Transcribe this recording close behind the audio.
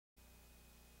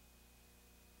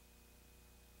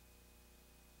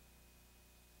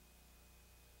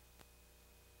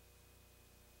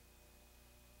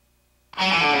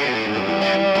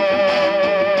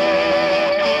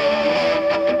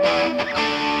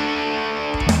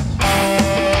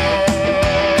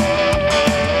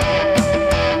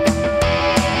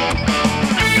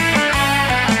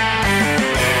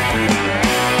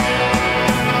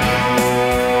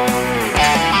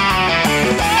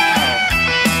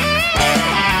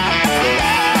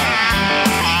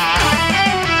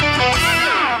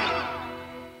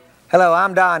Hello,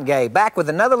 I'm Don Gay, back with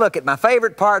another look at my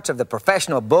favorite parts of the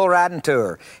professional bull riding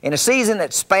tour. In a season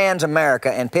that spans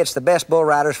America and pits the best bull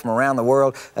riders from around the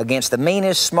world against the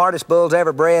meanest, smartest bulls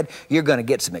ever bred, you're going to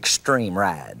get some extreme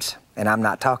rides. And I'm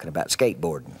not talking about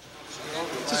skateboarding.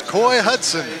 This is Coy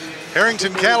Hudson,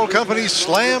 Harrington Cattle Company's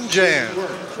Slam Jam.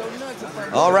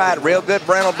 All right, real good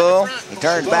Brindle bull. He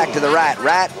turns back to the right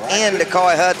into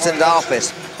Coy Hudson's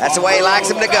office. That's the way he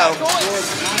likes him to go.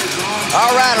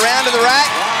 All right, around to the right.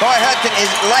 Coy Hudson is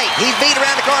late. He's beat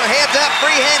around the corner, heads up,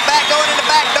 free hand back, going in the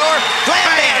back door. Slam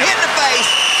down, hit in the face.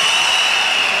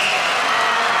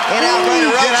 And out by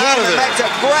the rope, he makes a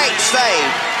great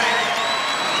save.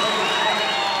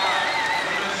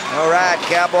 All right,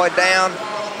 Cowboy down.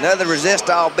 Another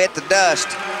resist-all bit the dust.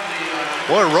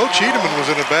 Boy, Roach Edelman was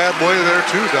in a bad way there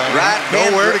too, Don. Right,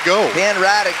 nowhere to go. Pinned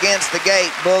right against the gate.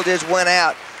 Bull just went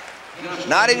out.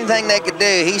 Not anything they could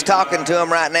do. He's talking to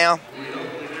him right now.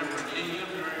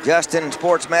 Justin,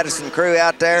 sports medicine crew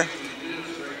out there.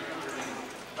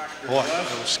 Boy,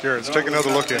 that was scary. Let's take another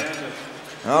look at it.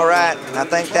 All right, I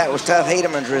think that was Tough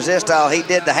Hedeman's resist-all. He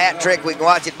did the hat trick. We can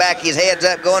watch it back. His head's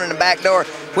up, going in the back door.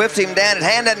 Whips him down. His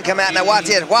hand doesn't come out. Now watch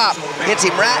this. Whop. Hits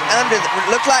him right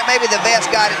under. Looks like maybe the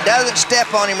vest got it. Doesn't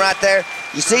step on him right there.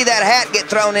 You see that hat get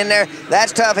thrown in there?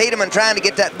 That's Tough Hedeman trying to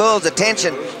get that bull's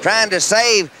attention, trying to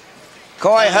save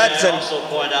Coy Hudson.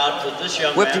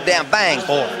 Whipped him down. Bang.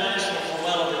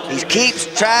 He keeps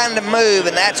trying to move,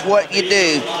 and that's what you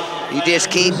do. You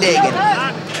just keep digging.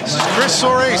 This is Chris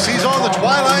Sorace. He's on the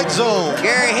Twilight Zone.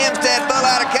 Gary Hempstead, bull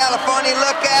out of California.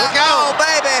 Look out. Oh,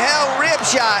 baby, hell, rib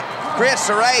shot. Chris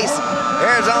Sorace,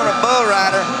 Arizona bull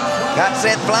rider, got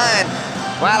sent flying.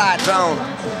 Twilight Zone.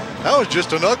 That was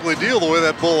just an ugly deal, the way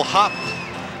that bull hopped.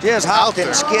 Just hopped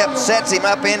and skipped, sets him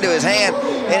up into his hand,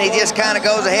 and he just kind of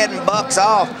goes ahead and bucks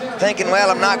off, thinking, well,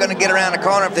 I'm not going to get around the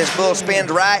corner if this bull spins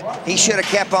right. He should have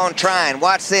kept on trying.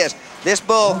 Watch this. This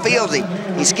bull fields him.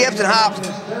 He skips and hops.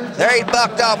 There he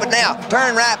bucked off, but now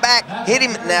turn right back, hit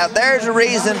him. Now there's a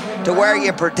reason to wear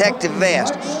your protective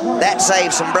vest. That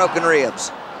saves some broken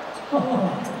ribs.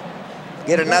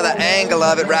 Get another angle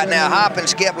of it right now. Hop and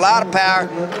skip, a lot of power.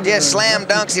 Just slam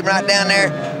dunks him right down there.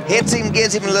 Hits him,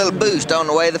 gives him a little boost on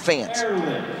the way to the fence.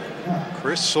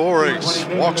 Chris Sorace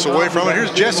walks away from it.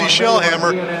 Here's Jesse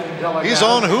Shellhammer. He's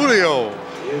on Julio.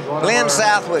 Glenn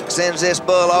Southwick sends this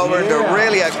bull over to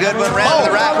really a good one. Round to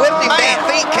the right. Whipped him back.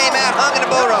 Feet came out, hung in the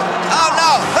bull rope. Oh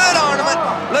no, hood ornament.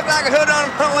 Looked like a hood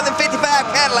ornament with them 55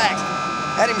 Cadillacs.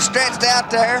 Had him stretched out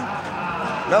there.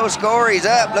 No score, he's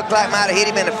up. Looked like might have hit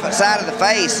him in the side of the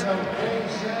face.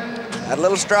 That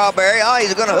little strawberry. Oh,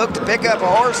 he's gonna hook to pick up a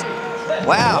horse.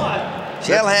 Wow.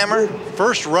 Shellhammer.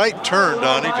 First right turn,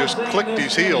 Donnie, just clicked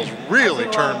his heels, really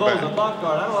turned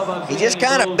back. He just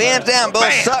kind of bends down, bull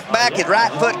sucked back, his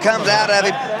right foot comes out of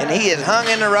him, and he is hung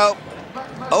in the rope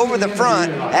over the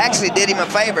front. Actually did him a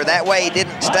favor. That way he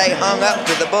didn't stay hung up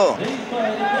to the bull.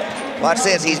 Watch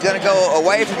this, he's gonna go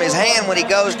away from his hand when he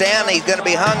goes down. He's gonna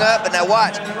be hung up, and now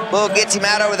watch. Bull gets him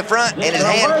out over the front, and his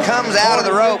hand comes out of the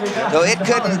rope. So it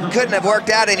couldn't have worked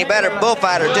out any better.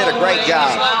 Bullfighters did a great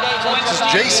job. This is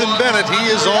Jason Bennett, he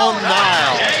is on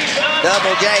Nile.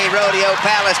 Double J Rodeo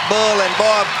Palace bull, and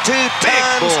boy, 2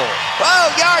 tons. Oh,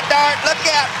 yard dart, look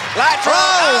out. Lights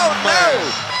roll, oh no.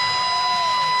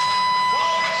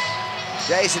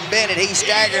 Jason Bennett, he's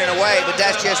staggering away, but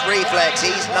that's just reflex.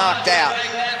 He's knocked out.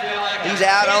 He's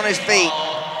out on his feet.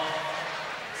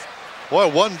 Boy,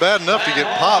 it wasn't bad enough to get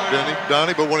popped,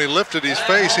 Donnie, but when he lifted his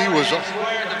face, he was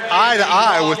eye to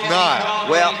eye with Nile.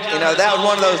 Well, you know, that was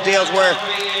one of those deals where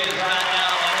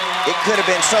it could have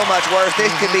been so much worse.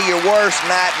 This could be your worst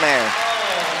nightmare.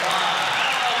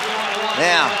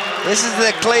 Now, this is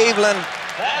the Cleveland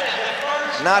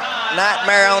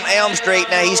Nightmare on Elm Street.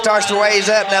 Now he starts to raise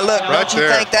up. Now look, right don't you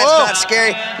there. think that's not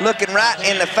scary? Looking right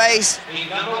in the face.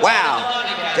 Wow.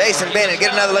 Jason Bennett,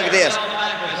 get another look at this.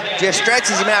 Just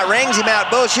stretches him out, rings him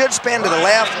out. Bull should spin to the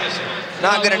left.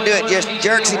 Not gonna do it, just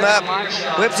jerks him up,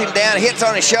 whips him down, hits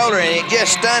on his shoulder, and it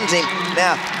just stuns him.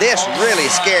 Now, this really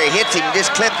is scary. Hits him,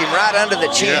 just clipped him right under the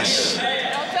chin. Yes.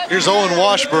 Here's Owen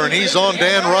Washburn. He's on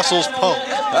Dan Russell's punk.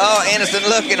 Oh, innocent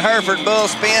looking Hereford bull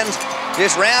spins.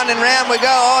 Just round and round we go.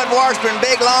 Owen Washburn,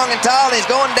 big, long, and tall, and he's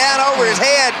going down over his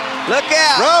head. Look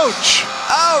out. Roach.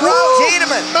 Oh, Roach hit him.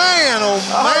 Man, oh,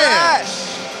 All man. right.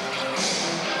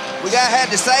 We had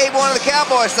to save one of the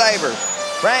Cowboy savers.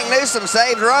 Frank Newsom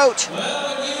saved Roach.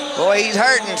 Boy, he's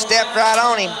hurting. Stepped right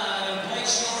on him.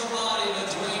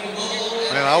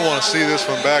 Man, I want to see this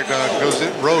one back down because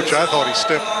Roach, I thought he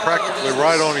stepped practically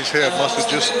right on his head. Must have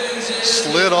just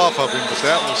slid off of him, but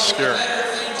that was scary.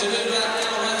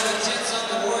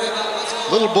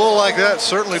 Little bull like that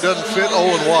certainly doesn't fit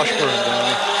Owen Washburn,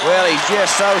 Donnie. Well, he's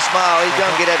just so small. He's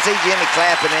going to get up. See Jimmy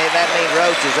clapping it. That means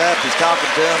Roach is up. He's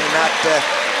talking to him. Not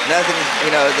nothing,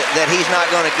 you know, that he's not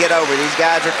going to get over. These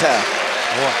guys are tough.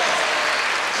 Boy.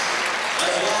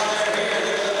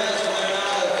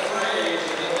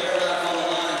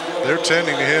 They're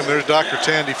tending to him. There's Dr.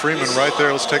 Tandy Freeman right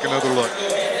there. Let's take another look.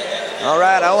 All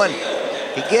right, Owen.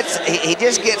 He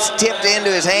just gets tipped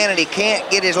into his hand and he can't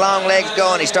get his long legs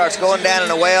going. He starts going down in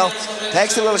the well.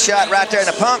 Takes a little shot right there, and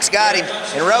the punk's got him.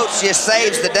 And Roach just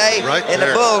saves the day. Right and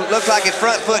there. The bull looked like his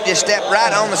front foot just stepped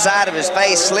right on the side of his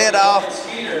face, slid off.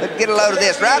 But get a load of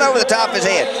this, right over the top of his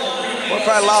head. Well,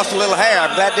 probably lost a little hair,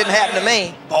 but that didn't happen to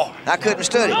me. Boy. I couldn't have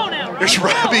stood it. It's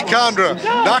Robbie Condra,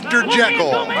 Dr.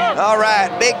 Jekyll. All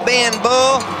right, Big Ben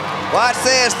bull. Watch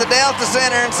this, the Delta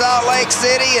Center in Salt Lake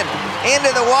City and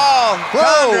into the wall.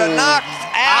 Condra knocked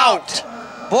out.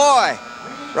 Boy,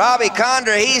 Robbie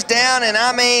Condra, he's down, and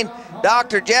I mean,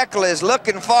 Dr. Jekyll is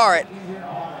looking for it.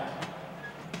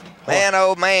 Man,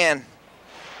 oh man.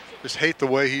 Just hate the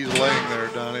way he's laying there,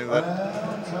 Donnie.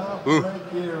 Ooh. Talk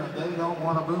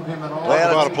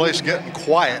about a place getting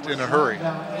quiet in a hurry.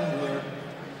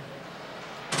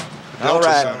 All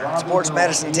right, sports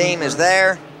medicine team is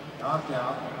there.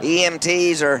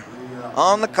 EMTs are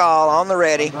on the call, on the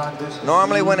ready.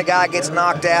 Normally when a guy gets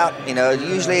knocked out, you know,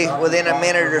 usually within a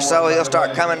minute or so, he'll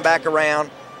start coming back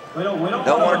around. Don't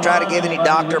want to try to give any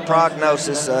doctor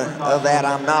prognosis of that.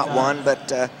 I'm not one,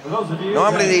 but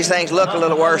normally these things look a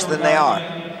little worse than they are.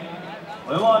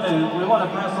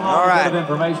 All right,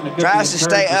 tries to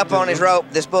stay up on his rope.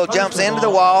 This bull jumps into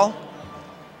the wall.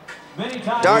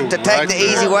 Starting to take the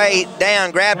easy way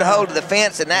down, grabbed a hold of the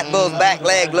fence, and that bull's back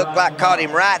leg looked like caught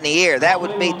him right in the ear. That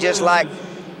would be just like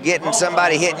getting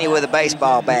somebody hitting you with a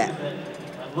baseball bat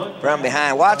from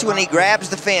behind. Watch when he grabs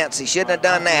the fence. He shouldn't have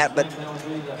done that, but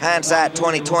hindsight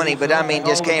 2020, but I mean,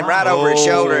 just came right over his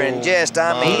shoulder and just,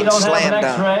 I mean, slam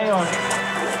dunk.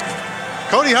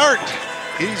 Cody Hart,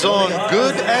 he's on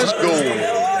good as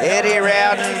gold. Eddie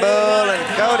Rowden bull and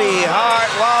Cody Hart,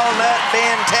 Walnut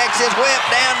Bend, Texas, whip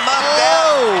down, mucked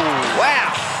out.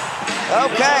 Wow.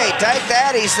 Okay, take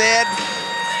that, he said.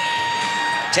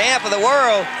 Champ of the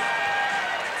world.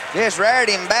 Just reared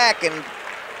him back and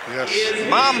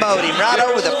mamboed him right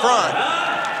over the front.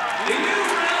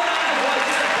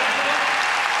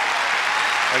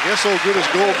 I guess old Good as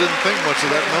Gold didn't think much of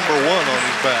that #1 on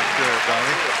his back there,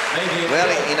 Donnie.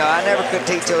 Well, you know, I never could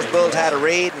teach those bulls how to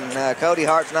read, and Cody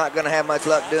Hart's not going to have much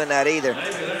luck doing that either.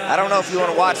 I don't know if you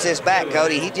want to watch this back,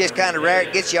 Cody. He just kind of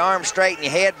gets your arms straight and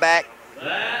your head back.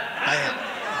 Bam.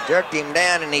 Jerked him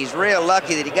down, and he's real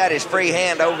lucky that he got his free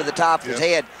hand over the top of his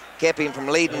head, kept him from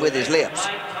leading with his lips.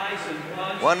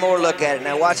 One more look at it.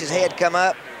 Now watch his head come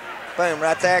up. Boom,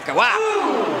 right there. Wow.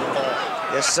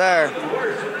 Yes, sir.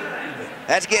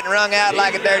 That's getting wrung out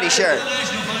like a dirty shirt.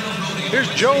 Here's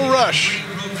Joe Rush.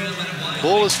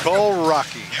 Bull is called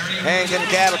Rocky. Harrington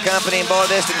Cattle Company, and boy,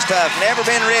 this thing's tough. Never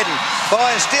been ridden. Boy,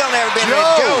 and still never been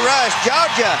ridden. Joe Rush,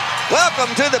 Georgia.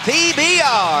 Welcome to the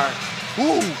PBR.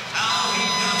 Ooh.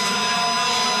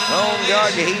 Home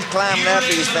Georgia, he's climbing up.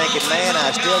 He's thinking, man,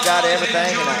 I still got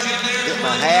everything, and I get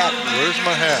my hat. Where's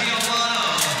my hat?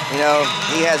 You know,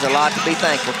 he has a lot to be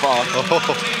thankful for.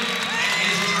 Oh.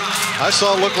 I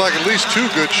saw it look like at least 2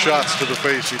 good shots to the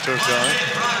face he took down.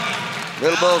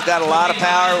 Little Bull's got a lot of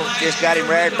power. Just got him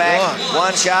reared back.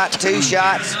 1 shot, 2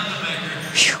 shots.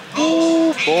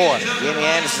 Ooh, boy. Jimmy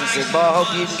Anderson said, boy, I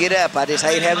hope you can get up. I just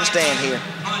hate having to stand here.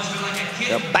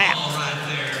 The bap.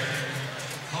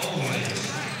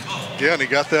 Yeah, and he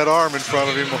got that arm in front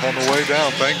of him on the way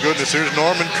down. Thank goodness. Here's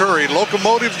Norman Curry,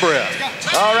 locomotive breath.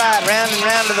 All right, round and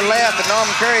round to the left, and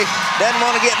Norman Curry doesn't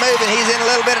want to get moving. He's in a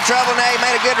little bit of trouble now. He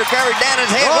made a good recovery down his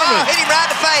head. Wow, hit him right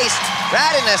in the face,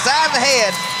 right in the side of the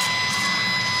head.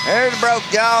 There's the broke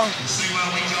jaw.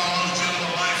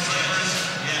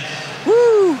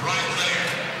 Woo.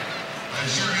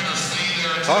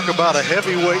 Talk about a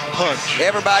heavyweight punch.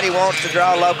 Everybody wants to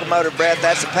draw locomotive breath.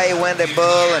 That's a pay window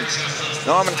bull, and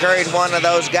Norman Curry's one of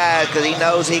those guys because he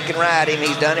knows he can ride him.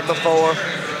 He's done it before.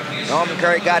 Norman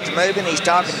Curry got to moving. He's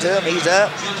talking to him. He's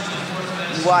up.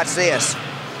 You watch this.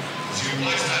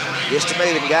 Just to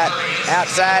moving. Got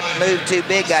outside, moved too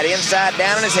big. Got inside,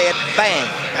 down on his head. Bang.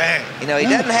 Bang. You know, he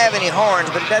doesn't have any horns,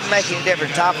 but it doesn't make any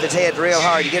difference. Top of his head's real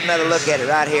hard. You get another look at it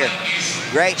right here.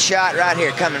 Great shot right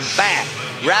here, coming back.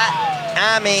 Right,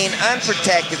 I mean,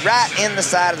 unprotected, right in the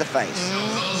side of the face.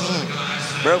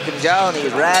 Broken jaw, and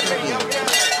he's riding again.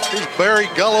 Here's Barry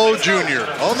Gullo Jr.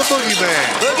 on the boogeyman.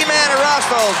 Boogeyman of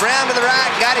Russell's, round to the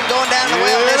right, got him going down the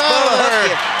well. This bull will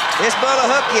hook you. This bull will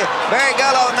hook you. Barry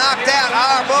Gullo knocked out.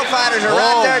 Our bullfighters are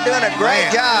right there doing a great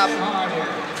job.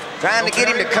 Trying to get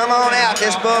him to come on out.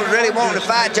 This bull's really wanting to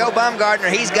fight Joe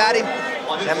Bumgardner. He's got him.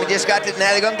 I mean, just got to,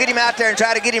 now they're going to get him out there and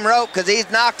try to get him roped because he's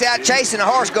knocked out chasing a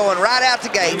horse going right out the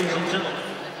gate.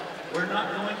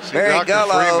 Barry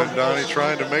Gullo. Freeman, Donnie,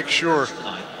 trying to make sure.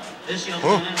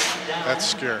 Ooh, that's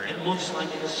scary.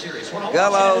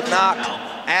 Gullo knocked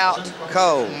out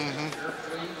cold.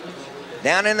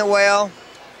 Down in the well.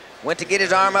 Went to get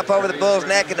his arm up over the bull's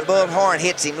neck, and the bull's horn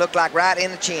hits him. Looked like right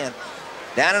in the chin.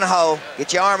 Down in the hole,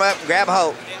 get your arm up and grab a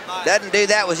hold. Doesn't do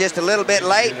that, was just a little bit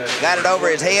late. Got it over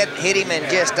his head, hit him, and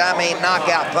just, I mean,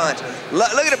 knockout punch.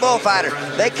 Look at the bullfighter.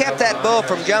 They kept that bull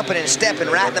from jumping and stepping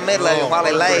right in the middle of him while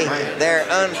he lay there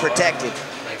unprotected.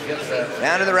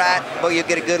 Down to the right. Boy, you'll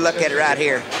get a good look at it right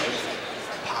here.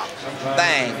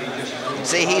 Bang.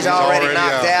 See, he's already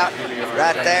knocked out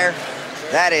right there.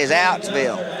 That is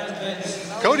Outsville.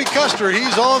 Cody Custer,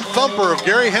 he's on thumper of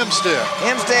Gary Hempstead.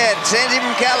 Hempstead sends him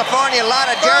from California, a lot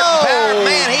of jerk and power.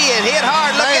 Man, he is hit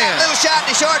hard. Look at that little shot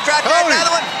in the shorts right there.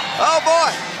 Another one. Oh,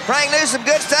 boy. Frank Newsom,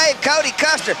 good save. Cody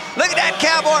Custer. Look at that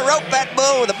cowboy rope that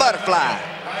bull with a butterfly.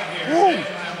 Woo.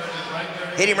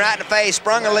 Hit him right in the face,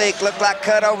 sprung a leak, looked like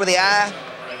cut over the eye.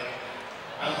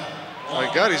 Well,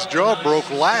 he got his jaw broke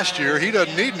last year. He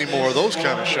doesn't need any more of those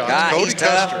kind of shots. Cody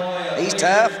Custer. He's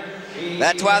tough.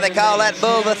 That's why they call that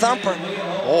bull the thumper.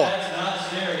 Boy.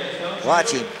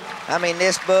 Watch him. I mean,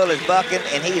 this bull is bucking,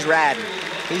 and he's riding.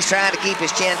 He's trying to keep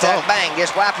his chin tucked. Bang,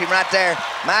 just wiped him right there.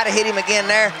 Might have hit him again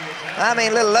there. I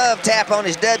mean, little love tap on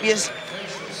his W's.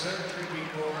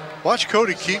 Watch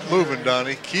Cody keep moving,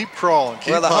 Donnie. Keep crawling,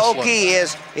 keep hustling. hustling. Whole key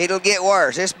is it'll get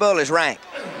worse. This bull is rank.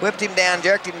 Whipped him down,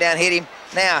 jerked him down, hit him.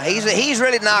 Now, he's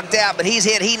really knocked out, but he's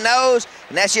hit. He knows,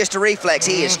 and that's just a reflex.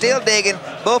 He is still digging.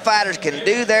 Bullfighters can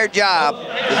do their job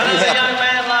if you help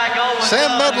them. Sam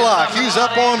Medlock, he's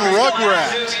up on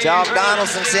Rugrat. Chalk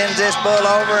Donaldson sends this bull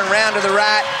over and round to the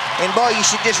right. And, boy, you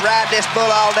should just ride this bull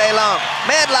all day long.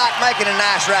 Medlock making a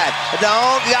nice ride. He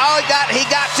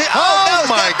got two. Oh, no,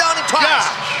 stepped on him twice.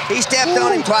 Gosh. He stepped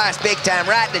on him twice, big time,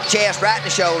 right in the chest, right in the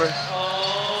shoulder.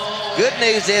 Good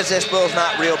news is this bull's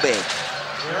not real big.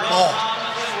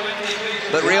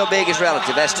 But real big is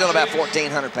relative. That's still about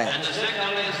 1,400 pounds.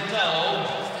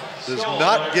 Does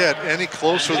not get any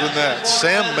closer than that.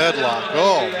 Sam Medlock,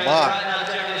 oh my.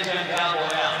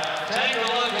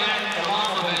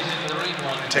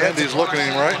 Tandy's looking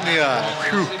at him right in the eye.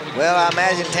 Whew. Well, I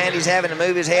imagine Tandy's having to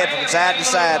move his head from side to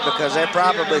side because they're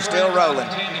probably still rolling.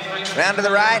 Round to the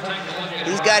right,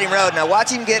 he's got him rode. Now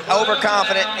watch him get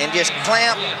overconfident and just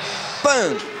clamp,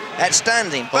 boom. That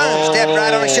stuns him. Boom, stepped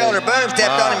right on his shoulder. Boom,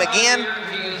 stepped on him again.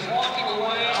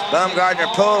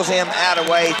 Bumgardner pulls him out of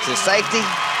way to safety.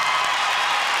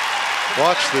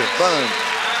 Watch this. Boom,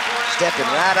 stepping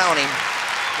right on him.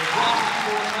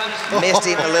 Missed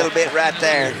him a little bit right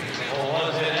there.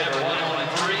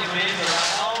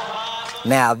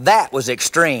 Now that was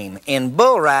extreme. In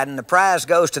bull riding, the prize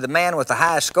goes to the man with the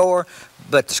highest score,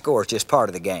 but the score is just part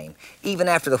of the game. Even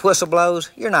after the whistle blows,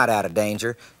 you're not out of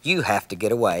danger. You have to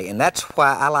get away, and that's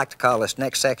why I like to call this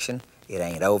next section, It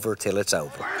Ain't Over Till It's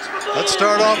Over. Let's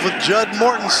start off with Judd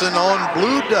Mortensen on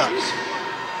Blue Duck.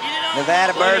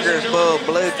 Nevada Burgers bull,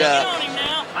 Blue Duck.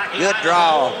 Good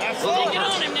draw.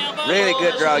 Really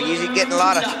good draw. Usually getting a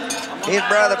lot of... His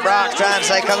brother Brock's trying to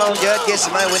say, come on, Judd, get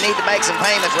some money. We need to make some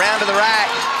payments. Round to the right.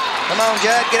 Come on,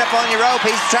 Judd, get up on your rope.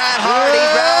 He's trying hard. He's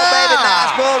rolled, baby.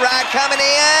 Nice bull ride coming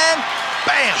in.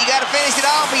 Bam. You got to finish it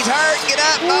off. He's hurt. Get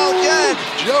up. Oh, Judd.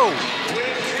 Joe.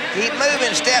 Keep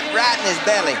moving. Step right in his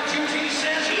belly.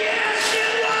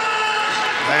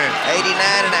 Man. 89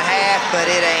 and a half, but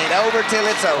it ain't over till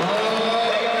it's over.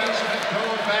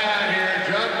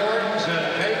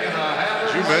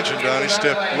 You mentioned Donnie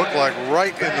looked like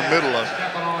right in the middle of it.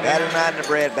 Got him right in the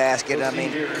bread basket. I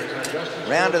mean,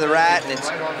 round to the right, and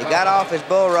he got off his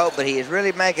bull rope, but he is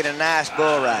really making a nice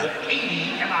bull ride.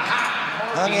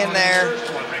 Hung in there,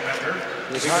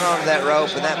 just hung onto that rope,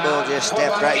 and that bull just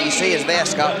stepped right. You see his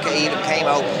vest even came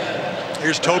open.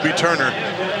 Here's Toby Turner,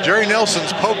 Jerry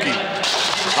Nelson's Pokey.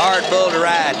 Hard bull to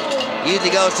ride.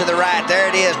 Usually goes to the right. There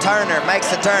it is. Turner makes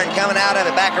the turn, coming out of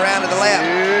it, back around to the left.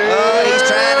 Oh, he's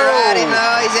trying to ride him.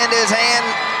 No, he's into his hand.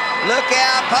 Look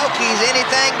out, Pokey's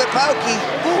anything but Pokey.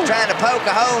 Trying to poke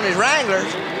a hole in his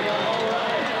Wranglers.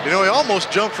 You know, he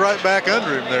almost jumped right back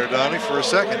under him there, Donnie, for a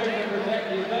second.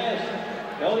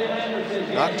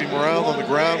 Knocked him around on the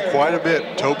ground quite a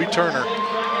bit. Toby Turner.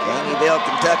 Gainesville,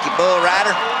 Kentucky bull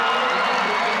rider.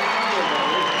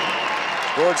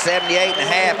 Scored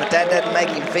 78.5, but that doesn't make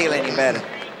him feel any better.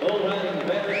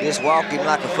 Just walk him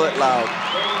like a foot log.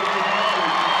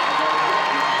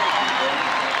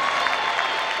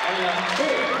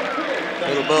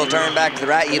 Little bull turned back to the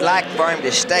right. You'd like for him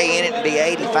to stay in it and be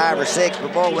 85 or 6,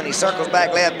 but boy, when he circles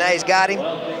back left, now he's got him.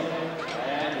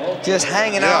 Just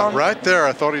hanging on. Yeah, right there.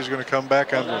 I thought he was going to come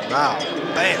back under him. Now,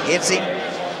 bam, hits him.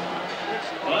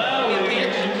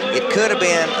 It could have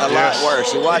been a lot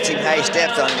worse. You watch him how he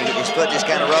steps on him. His foot just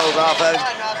kind of rolls off of him.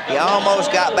 He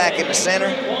almost got back in the center.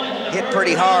 Hit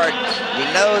pretty hard. He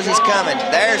knows he's coming.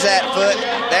 There's that foot.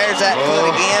 There's that foot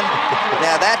again.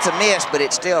 Now that's a miss, but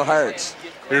it still hurts.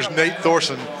 Here's Nate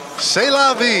Thorson. C'est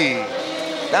la vie.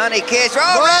 Donnie Kish.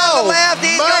 Roll around the left.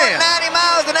 He's going 90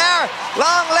 miles an hour.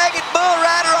 Long-legged bull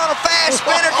rider on a fast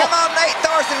spinner. Come on, Nate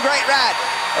Thorson. Great ride.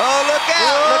 Oh, look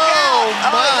out. Look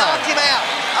out. Oh, he knocked him out.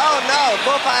 Oh, no.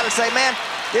 Bullfighters say, man,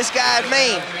 this guy's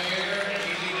mean.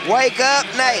 Wake up,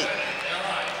 Nate.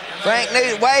 Frank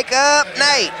Newton, wake up,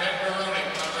 Nate.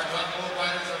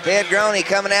 Ted Groney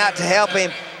coming out to help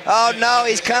him. Oh, no,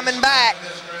 he's coming back.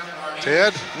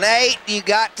 Ted? Nate, you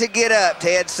got to get up.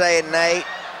 Ted's saying, Nate,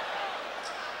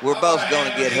 we're both going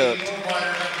to get hooked.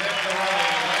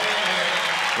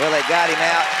 Well, they got him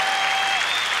out.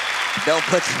 Don't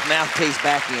put your mouthpiece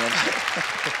back in.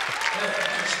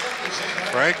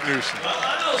 Frank Newsom.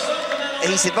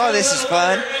 He said, boy, this is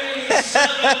fun. 87.5,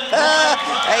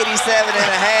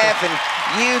 and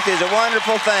youth is a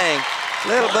wonderful thing.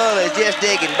 Little bull is just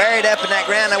digging, buried up in that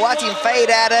ground. Now watch him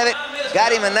fade out of it.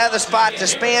 Got him another spot to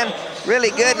spin. Really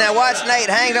good. Now watch Nate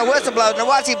hang. No whistle blows. Now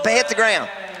watch him hit the ground.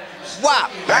 Whop,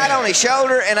 right on his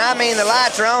shoulder, and I mean the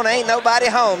lights are on. Ain't nobody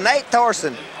home. Nate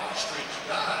Thorson.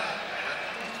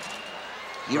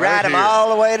 You ride him all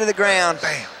the way to the ground.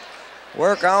 Bam.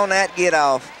 Work on that get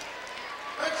off.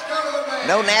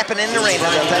 No napping in the ring.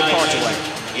 They'll take points away.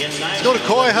 Let's go to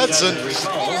Coy Hudson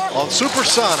on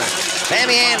Supersonic.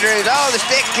 Sammy Andrews, oh, the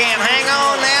stick cam, hang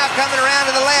on now, coming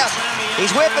around to the left.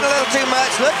 He's whipping a little too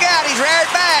much. Look out, he's reared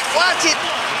back. Watch it.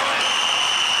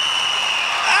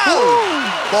 Oh!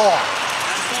 Boy.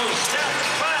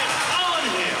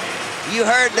 You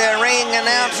heard the ring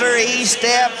announcer, he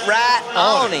stepped right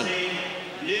on him.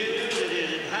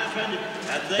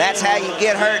 That's how you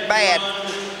get hurt bad.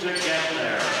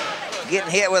 Getting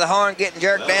hit with a horn, getting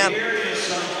jerked down,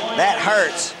 that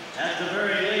hurts.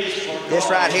 This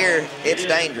right here, it's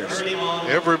dangerous.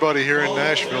 Everybody here in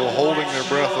Nashville holding their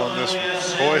breath on this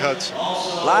one. Coy Hudson.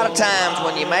 A lot of times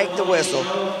when you make the whistle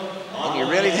and you're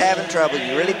really having trouble,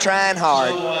 you're really trying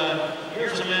hard,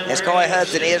 as Coy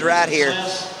Hudson is right here,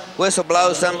 whistle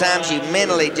blows, sometimes you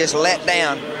mentally just let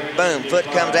down. Boom, foot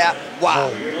comes out, wow.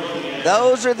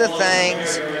 Those are the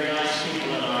things.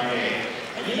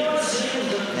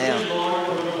 Now,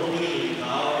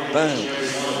 boom.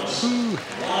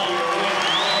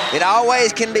 It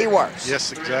always can be worse.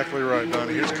 Yes, exactly right,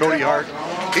 Donnie. Here's Cody Hart.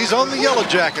 He's on the yellow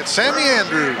jacket. Sammy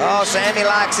Andrews. Oh, Sammy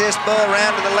likes this bull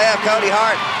around to the left. Cody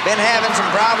Hart been having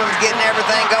some problems getting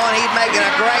everything going. He's making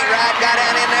a great ride. Got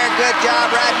down in there. Good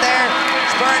job right there.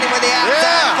 Spurring him with the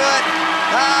outside foot.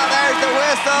 Oh, there's the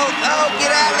whistle. Oh,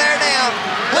 get out of there now.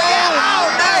 Look out.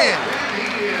 Oh, no.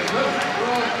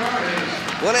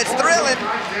 Well, it's thrilling.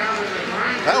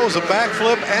 That was a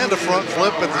backflip and a front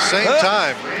flip at the same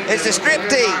time. It's a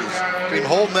striptease. Been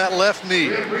holding that left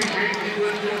knee.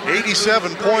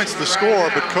 87 points the score,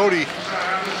 but Cody,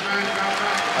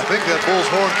 I think that bull's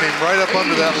horn came right up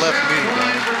under that left knee.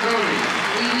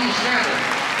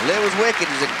 Well, it was wicked.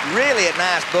 It was really a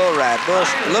nice bull ride. Bull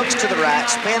looks to the right,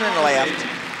 spinning left,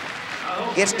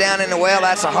 gets down in the well.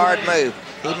 That's a hard move.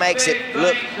 He makes it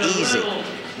look easy.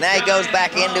 Now he goes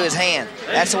back into his hand.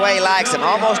 That's the way he likes him.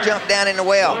 Almost jumped down in the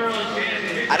well.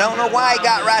 I don't know why he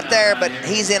got right there, but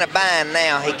he's in a bind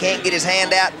now. He can't get his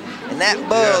hand out, and that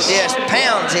bull just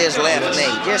pounds his left knee.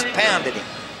 Just pounded him.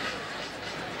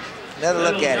 Another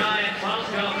look at him.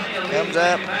 Comes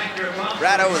up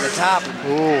right over the top.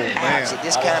 Oh, man. It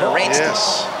just kind of rinsed him.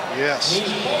 Yes.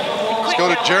 Let's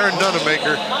go to Jaron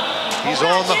Nunemaker. He's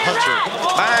on the hunter.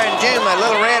 Byron Juma,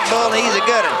 little red bull, and he's a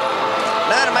good one.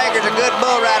 Nunemaker's a good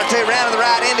bull rider, too. Round to the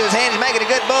right into his hand. He's making a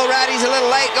good bull ride. He's a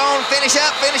little late going. Finish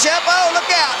up, finish up. Oh, look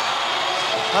out.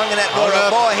 Hung in that bull.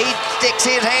 Boy, he sticks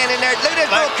his hand in there. Look at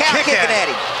this bull cow kicking at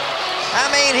him.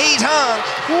 I mean, he's hung.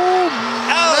 Oh,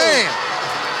 man.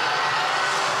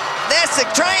 That's a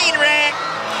train wreck.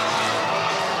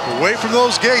 Away from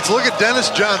those gates. Look at Dennis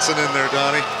Johnson in there,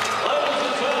 Donnie.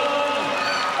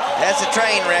 That's a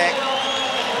train wreck.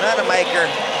 Not a maker.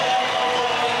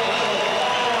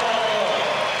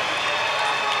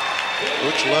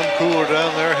 Butch Lemcooler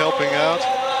down there helping out.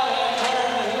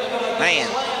 Man.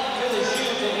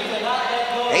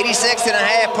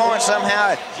 86.5 points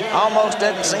somehow. It almost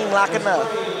doesn't seem like enough.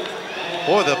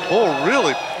 Boy, the bull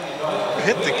really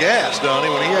hit the gas, Donnie,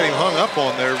 when he had him hung up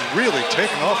on there, really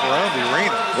taking off around the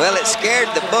arena. Well, it scared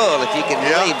the bull, if you can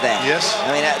believe that. Yes.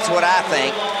 I mean, that's what I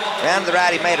think. Round to the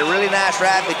right, he made a really nice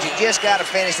ride, but you just got to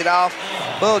finish it off.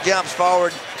 Bull jumps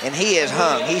forward, and he is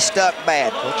hung. He's stuck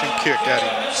bad. Watch him kick at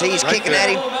him. See, he's kicking at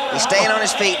him. He's staying on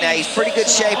his feet now. He's pretty good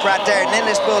shape right there, and then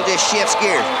this bull just shifts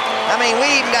gears. I mean, we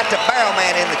even got the barrel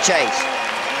man in the chase.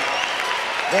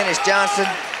 Dennis Johnson,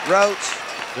 Roach.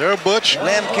 There, Butch.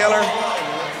 Limb Killer.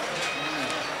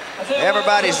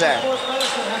 Everybody's there.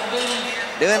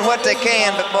 Doing what they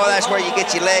can, but boy, that's where you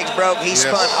get your legs broke. He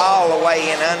spun all the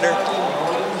way in under.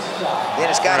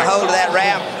 Dennis got a hold of that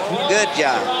wrap. Good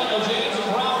job.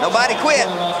 Nobody quit.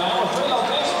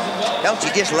 Don't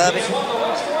you just love it?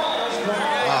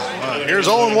 Here's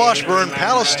Owen Washburn,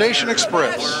 Palace Station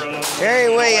Express. Terry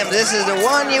Williams, this is the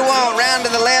one you want. Round to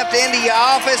the left into your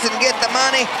office and get the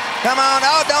money. Come on.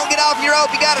 Oh, don't get off your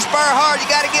rope. You got to spur hard. You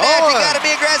got to get after. You got to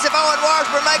be aggressive. Owen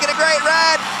Washburn making a great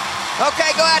ride.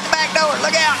 Okay, go out the back door.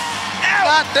 Look out. Oh.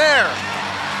 Not there.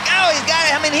 Oh, he's got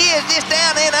it. I mean, he is just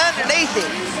down in underneath him.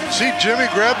 See Jimmy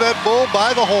grab that bull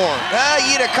by the horn. Oh,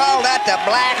 you'd have called that the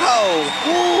black hole.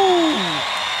 Woo.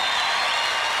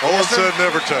 Owen said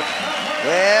never touch it.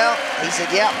 Well, he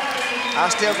said, yep, I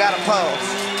still got a pulse.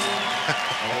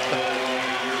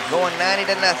 Going 90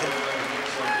 to nothing.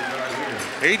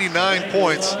 89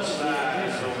 points.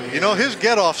 You know, his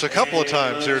get-offs a couple of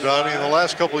times here, Donnie, in the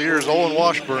last couple of years, Owen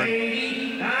Washburn,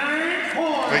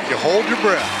 make you hold your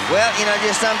breath. Well, you know,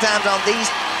 just sometimes on these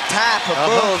type of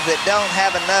bulls that don't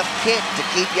have enough kick to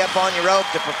keep you up on your rope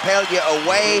to propel you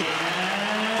away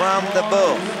from the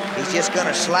bull. He's just going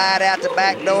to slide out the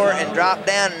back door and drop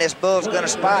down, and this bull's going to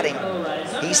spot him.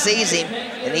 He sees him,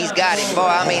 and he's got him. Boy,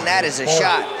 I mean, that is a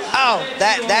shot. Oh,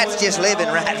 that's just living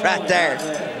right there.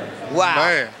 Wow.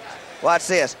 Man. Watch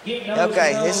this.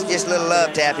 Okay, this is just little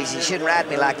love tappies. He shouldn't ride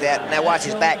me like that. Now watch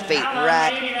his back feet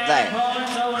right there.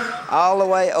 All the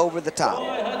way over the top.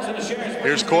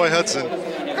 Here's Coy Hudson.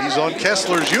 He's on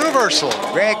Kessler's Universal.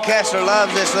 Greg Kessler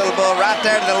loves this little bull right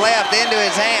there to the left, into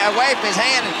his hand, away from his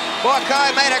hand. And boy,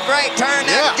 Coy made a great turn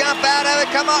there to jump out of it.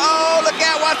 Come on. Oh, look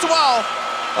out. Watch the wall.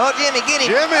 Oh, Jimmy, get him.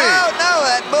 Jimmy. Oh, no,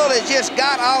 that bull has just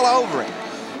got all over him.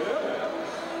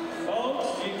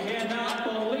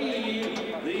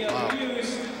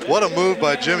 What a move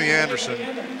by Jimmy Anderson,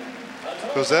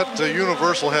 because that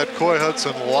Universal had Coy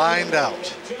Hudson lined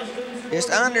out.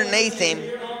 Just underneath him,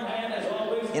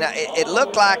 you know, it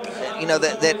looked like, you know,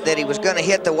 that he was going to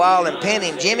hit the wall and pin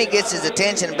him. Jimmy gets his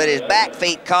attention, but his back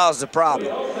feet caused the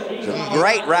problem.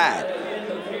 Great ride.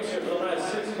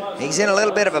 He's in a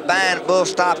little bit of a bind. Bull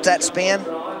stops that spin.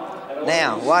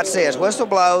 Now, watch this. Whistle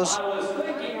blows.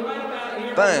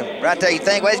 Boom. Right there. You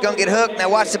think, well, he's going to get hooked. Now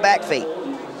watch the back feet.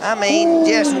 I mean,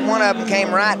 just one of them came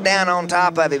right down on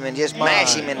top of him and just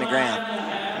mashed him in the ground.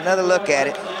 Another look at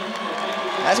it.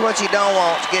 That's what you don't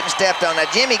want, getting stepped on. Now,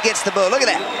 Jimmy gets the bull. Look at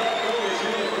that.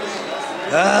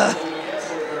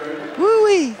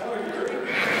 Woo-wee.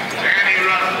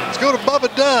 Let's go to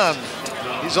Bubba Dunn.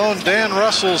 He's on Dan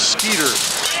Russell's Skeeter.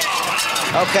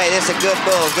 Okay, this is a good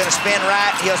bull. He's going to spin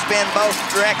right. He'll spin both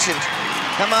directions.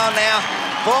 Come on now.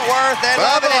 Fort Worth, they're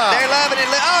loving it. They're loving it.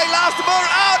 Oh, he lost the bull.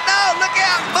 Oh, no, look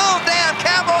out. Bull down.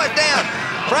 Cowboys down.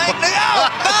 Frank, oh,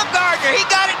 Bumgardner. He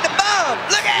got it in the bum.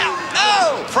 Look out.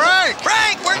 Oh. Frank,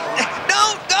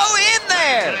 don't go in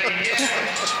there.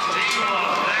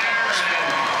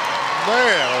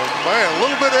 Man, a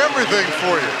little bit of everything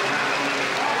for you.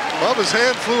 Bubba's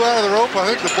hand flew out of the rope. I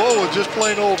think the bull was just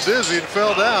plain old dizzy and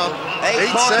fell down.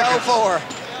 8.04.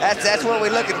 That's what we're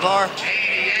looking for.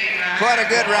 What a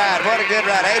good ride. What a good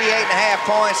ride. 88.5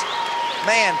 points.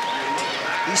 Man,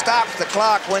 he stops the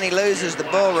clock when he loses the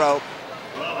bull rope.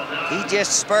 He's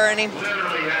just spurring him.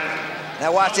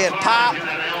 Now watch this. Pop.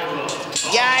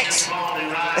 Yikes.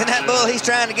 And that bull, he's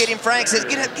trying to get him. Frank says,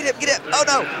 get up, get up, get up. Oh,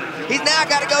 no. He's now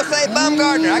got to go save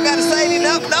Bumgardner. I got to save him.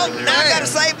 Nope. Now I got to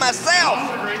save myself.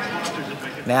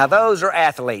 Now, those are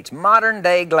athletes,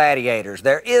 modern-day gladiators.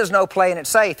 There is no playing it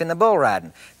safe in the bull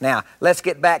riding. Now, let's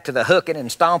get back to the hooking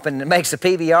and stomping that makes the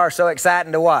PBR so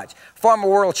exciting to watch. Former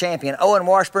world champion Owen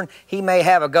Washburn, he may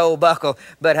have a gold buckle,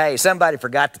 but hey, somebody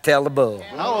forgot to tell the bull.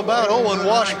 How about Owen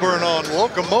Washburn on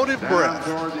Locomotive Breath?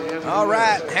 All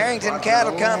right, Harrington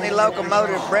Cattle Company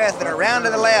Locomotive Breath, and around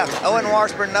to the left. Owen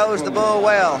Washburn knows the bull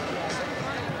well.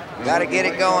 Got to get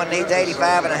it going. Needs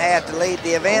 85.5 to lead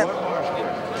the event.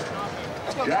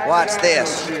 Watch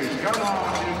this.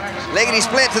 Lickety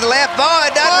split to the left. Boy,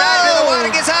 it doesn't right into the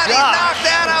water. Gets hot. He's knocked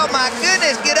out. Oh, my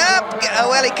goodness. Get up. Oh,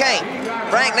 well, he can't.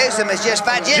 Frank Newsom is just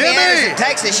fine. Jimmy Anderson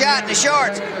takes the shot in the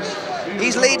shorts.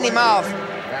 He's leading him off.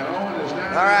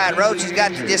 All right, Roach has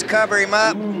got to just cover him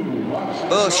up.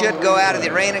 Bull should go out of the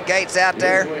arena. Gates out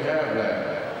there.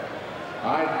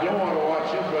 I don't want to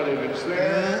watch it, but if it's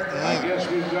there, I guess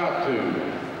we've got to.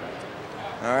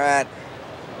 All right.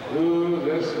 You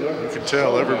can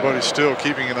tell everybody's still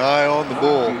keeping an eye on the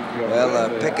bull. Well,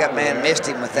 pickup man missed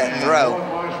him with that throw.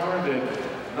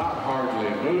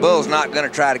 Bull's not going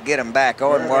to try to get him back.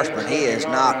 Owen Washburn, he is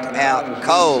knocked out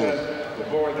cold.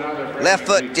 Left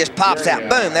foot just pops out.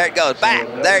 Boom, there it goes. Back,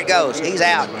 there it goes. He's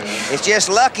out. It's just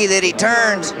lucky that he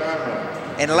turns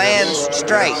and lands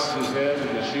straight.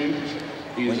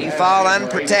 When you fall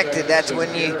unprotected, that's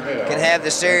when you can have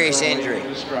the serious injury.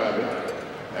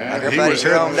 Like our buddy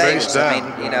Jerome Davis. I mean,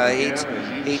 you know,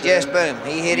 he just, boom,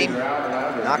 he hit him,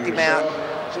 knocked him out,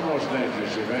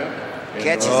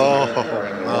 catches him.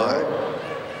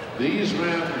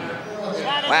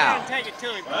 Wow.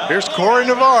 Here's Corey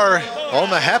Navarre on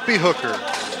the happy hooker.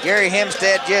 Gary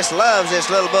Hempstead just loves this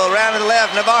little bull. Round to the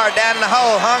left, Navarre down in the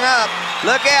hole, hung up.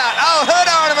 Look out. Oh, hood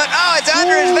ornament. Oh, it's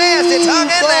under his vest. It's hung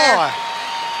in there.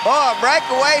 Boy,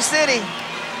 breakaway city.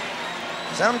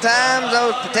 Sometimes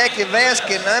those protective vests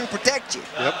can unprotect you.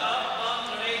 Yep.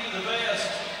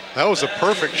 That was a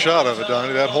perfect shot of it,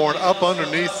 Donnie. That horn up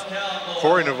underneath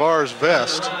Corey Navarre's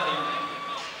vest.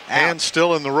 Hand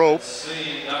still in the rope.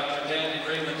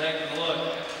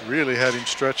 Really had him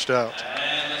stretched out.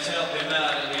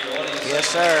 Yes,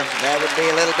 sir. That would be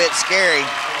a little bit scary.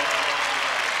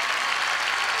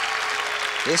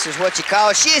 This is what you call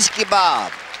a shish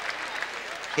kebab.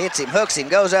 Hits him, hooks him,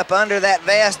 goes up under that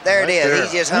vest. There it is. There.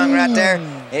 He's just hung right there.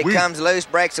 It comes loose,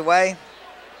 breaks away.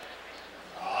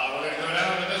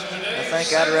 I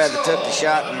think I'd rather took the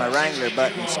shot when my Wrangler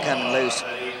button's coming loose.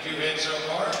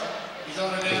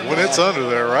 When it's under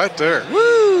there, right there.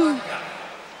 Woo!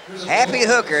 Happy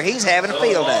hooker, he's having a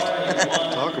field day.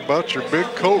 Talk about your big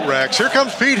coat racks. Here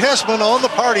comes Pete Hessman on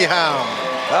the Party Hound.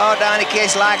 Oh, Donnie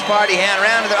Kish likes Party Hound.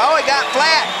 Round to the, oh, he got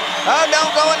flat. Oh,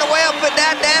 don't go in the well, put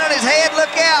that down on his head,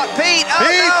 look out. Pete, oh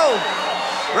Pete. No.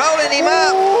 Rolling him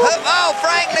up. Oh,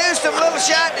 Frank Newsom, little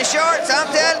shot in the shorts, I'm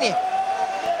telling you.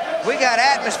 We got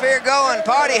atmosphere going.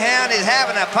 Party Hound is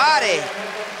having a party.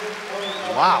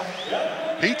 Wow.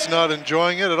 Pete's not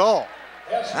enjoying it at all.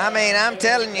 I mean, I'm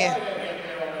telling you.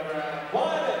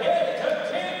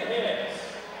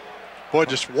 Boy,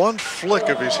 just one flick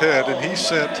of his head and he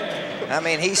sent. I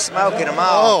mean, he's smoking them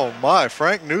all. Oh my,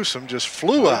 Frank Newsom just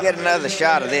flew out. Get another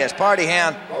shot of this. Party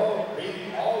Hound,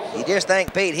 you just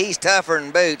think Pete, he's tougher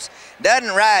than Boots.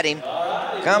 Doesn't ride him,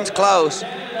 comes close.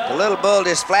 The little bull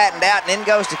just flattened out and then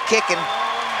goes to kicking.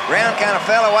 Ground kind of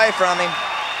fell away from him.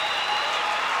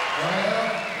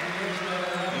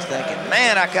 He's thinking,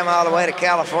 man, I come all the way to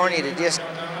California to just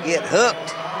get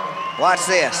hooked. Watch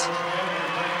this.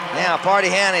 Now Party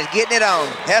Hound is getting it on.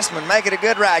 Hessman making a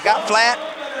good ride. Got flat.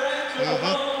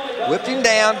 Whipped him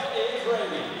down.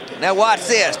 Now watch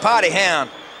this. Party Hound.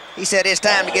 He said it's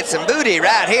time to get some booty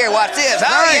right here. Watch this.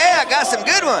 Oh yeah, got some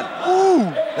good one.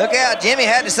 Ooh. Look out, Jimmy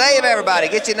had to save everybody.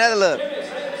 Get you another look.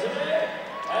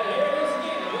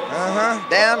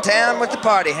 Downtown with the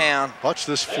Party Hound. Watch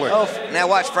this flick. Oh, now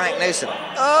watch Frank Newsom.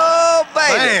 Oh,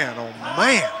 baby. Man, oh,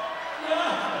 man.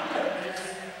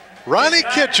 Ronnie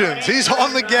Kitchens, he's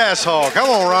on the gas hog. Come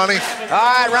on, Ronnie. All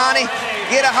right, Ronnie,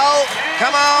 get a hold.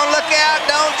 Come on, look out.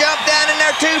 Don't jump down in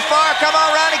there too far. Come on,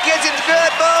 Ronnie Kitchens,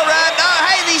 good bull run. Oh,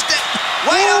 hey,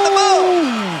 wait on the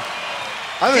bull.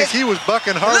 I think he was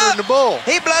bucking harder than the bull.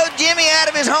 He blowed Jimmy out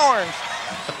of his horns.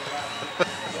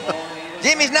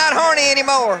 Jimmy's not horny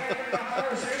anymore.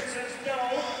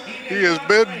 He has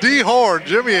been dehorned,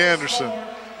 Jimmy Anderson.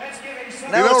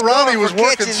 No, you know, Ronnie was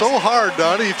working so hard,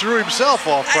 Donnie, he threw himself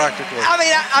off practically. I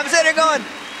mean, I'm sitting there going,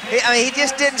 he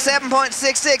just did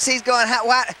 7.66. He's going,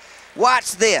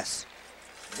 watch this.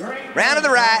 Round to the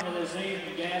right,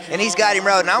 and he's got him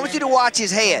rode. And I want you to watch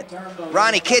his head.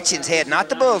 Ronnie Kitchens' head, not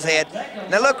the bull's head.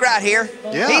 Now look right here.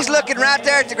 Yeah. He's looking right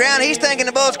there at the ground. He's thinking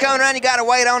the bull's coming around. You got to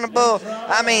wait on the bull.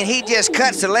 I mean, he just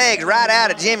cuts the legs right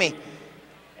out of Jimmy.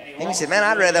 And he said, man,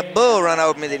 I'd rather a bull run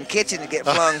over me than Kitchens get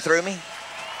flung through me.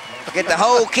 Get the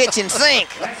whole kitchen sink.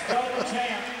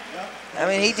 I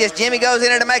mean, Jimmy goes in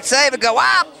there to make the save and go,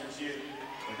 wow.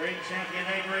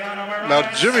 Now,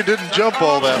 Jimmy didn't jump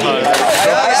all that high.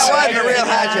 That wasn't a real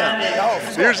high jump.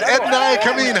 Here's Ednai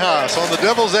Caminhas on the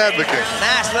Devil's Advocate.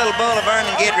 Nice little bull of Vernon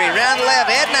Guidry. Round the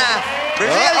left, Ednai,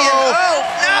 Brazilian. Oh,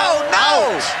 no,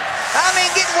 no! I mean,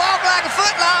 getting walked like a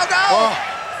foot log. Oh,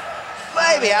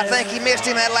 baby, I think he missed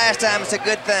him that last time. It's a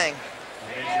good thing.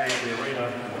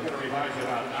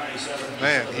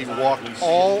 Man, he walked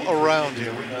all around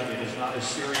him.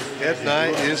 Ed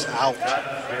Nye is out.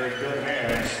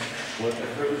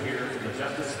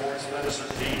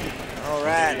 All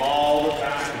right.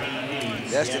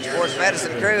 Justin Sports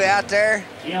Medicine crew out there.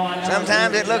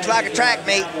 Sometimes it looks like a track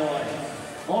meet.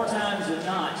 More times than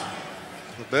not.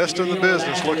 The best in the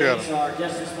business. Look at him.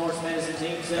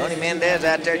 Tony Mendez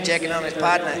out there checking on his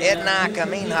partner. Ed Nye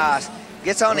Caminhas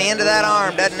gets on the end of that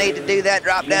arm. Doesn't need to do that.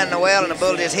 Drop down in the well, and the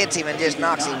bull just hits him and just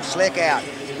knocks him slick out.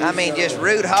 I mean, just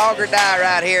root, hog, or die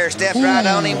right here. Stepped right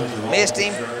on him, missed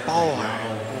him. Boy.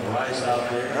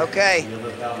 Okay.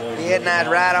 The Ed Nye's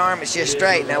right arm is just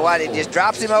straight. Now watch, it just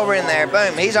drops him over in there.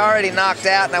 Boom. He's already knocked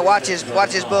out. Now watch his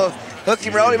bull. Hooked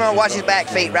him, rolled him on. Watch his back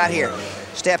feet right here.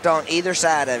 Stepped on either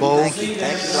side of him. Both Thank you,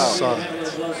 Lord.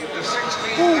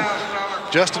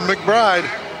 Justin McBride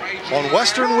on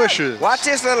Western Wishes. Watch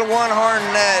this little one-horn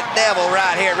devil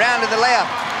right here, round to the left.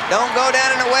 Don't go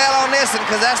down in the well on this one,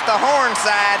 because that's the horn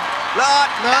side. Lord,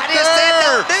 I just said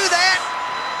don't do that.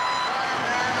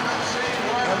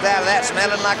 Comes out of that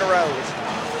smelling like a rose.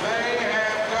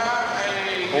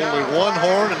 Only one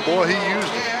horn, and boy, he used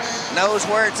it. Knows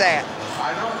where it's at.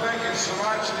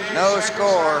 No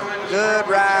score. Good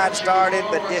ride started,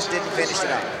 but just didn't finish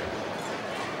it off.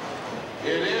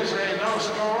 It is a no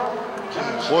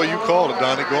score. Boy, you called it,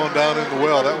 Donnie, going down in the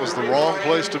well. That was the wrong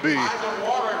place to be.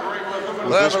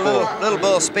 Well, the little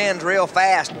bull spins real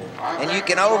fast, and you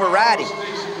can override him.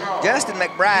 Justin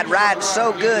McBride rides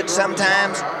so good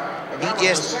sometimes, he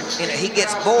just, he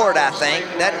gets bored, I think.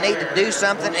 Doesn't need to do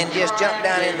something and just jump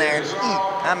down in there.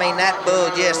 I mean, that bull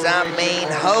just,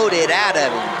 hoed it out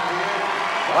of him.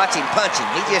 Watch him punch him.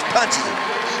 He just punches him.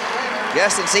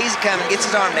 Justin sees it coming, gets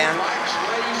his arm down.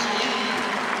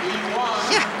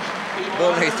 Yeah.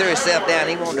 Bull nearly threw himself down.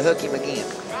 He wanted to hook him again.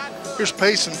 Here's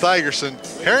Payson Thigerson,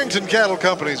 Harrington Cattle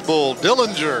Company's bull,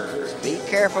 Dillinger. Be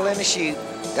careful in the chute.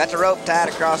 Got the rope tied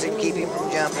across him, keep him from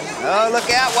jumping. Oh, look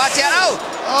out, watch out.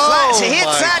 Oh, she hit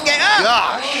side gate. Oh,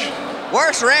 gosh.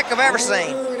 Worst wreck I've ever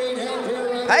seen.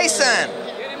 Payson.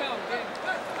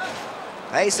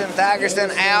 Payson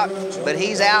Thigerson out, but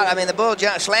he's out. I mean, the bull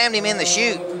slammed him in the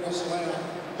chute.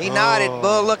 He nodded,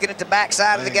 bull looking at the back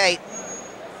side of the gate.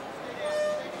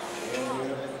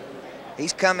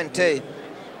 He's coming too.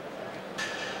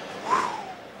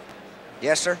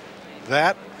 Yes, sir?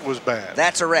 That was bad.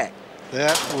 That's a wreck.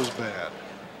 That was bad.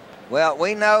 Well,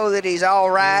 we know that he's all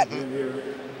right,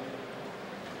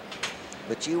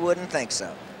 but you wouldn't think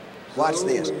so. Watch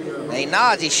this. Now, he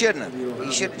nods, he shouldn't have.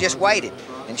 He should have just waited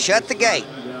and shut the gate.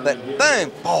 But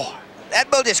boom, boy,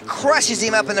 that bull just crushes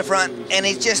him up in the front, and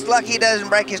he's just lucky he doesn't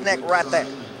break his neck right there.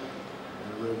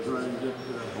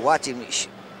 Watch him.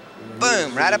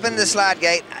 Boom, right up into the slide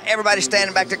gate. Everybody's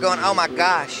standing back there going, oh my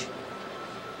gosh.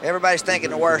 Everybody's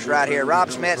thinking the worst right here. Rob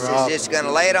Smets is just going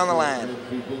to lay it on the line.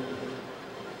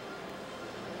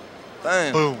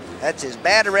 Boom. Boom. That's as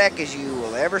bad a wreck as you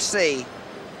will ever see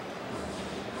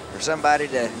for somebody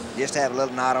to just have a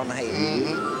little knot on the head.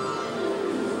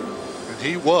 And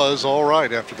he was all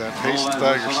right after that. Payson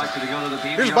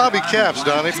Thigerson. Here's Bobby Capps,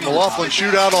 Donnie, from the Laughlin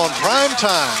Shootout on prime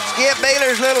time. Skip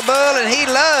Beeler's little bull, and he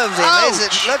loves him. Ouch.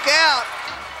 Listen, look out.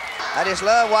 I just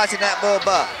love watching that bull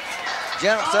buck.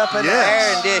 Jumps up in the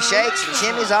air and just shakes and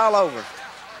shimmies all over.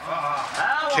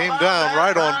 Came down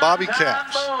right on Bobby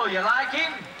Capps. You like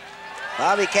him?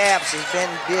 Bobby Capps has been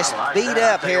just beat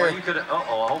up here I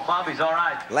hope Bobby's all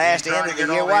right. last end of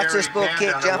the year. Watch this bull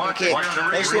kick, jumping kick.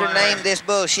 They should have named this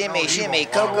bull Shimmy, Shimmy,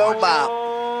 Coco Bop.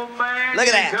 Look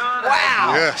at that.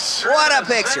 Wow. Yes. What a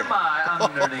picture.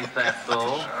 Underneath that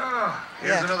bull.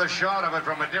 Here's another shot of it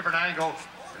from a different angle.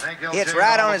 Hits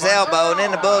right on his elbow, and then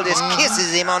the bull just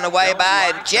kisses him on the way by,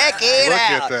 and check it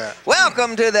out. Look at that.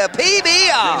 Welcome to the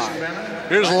PBR.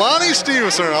 Here's Lonnie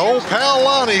Stevenson, old pal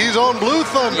Lonnie. He's on Blue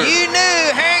Thunder. You knew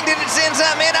Harrington would send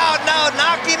something in. Oh, no,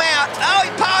 knocked him out. Oh,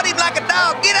 he pawed him like a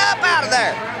dog. Get up out of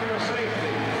there.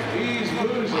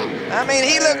 I mean,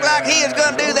 he looked like he was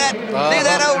going to do that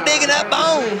old digging up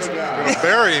bones. Gonna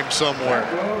bury him somewhere.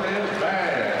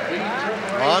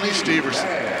 Lonnie Stevenson.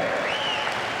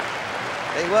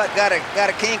 See what? Got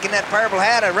a kink in that purple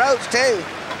hat of Rhodes too.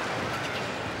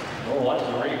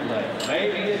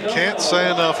 Can't say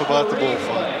enough about the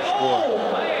bullfighters.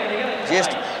 Boy.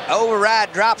 Just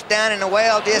override, drops down in the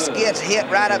well, just gets hit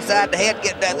right upside the head.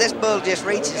 This bull just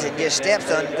reaches and just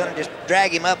steps on him. Gonna just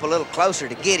drag him up a little closer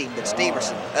to get him, but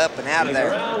Stevenson up and out of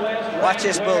there. Watch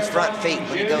this bull's front feet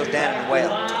when he goes down in the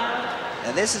well.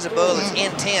 Now this is a bull that's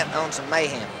intent on some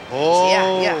mayhem.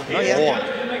 Oh, yeah. boy.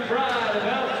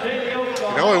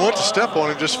 You know, he went to step on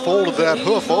him, just folded that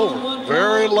hoof over.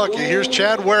 Very lucky. Here's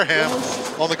Chad Wareham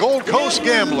on the Gold Coast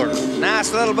Gambler.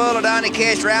 Nice little bull of Donnie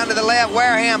Kish round to the left.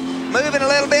 Wareham moving a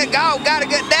little bit. Got to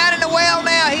get down in the well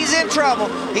now. He's in trouble.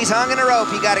 He's hung in a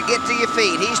rope. You got to get to your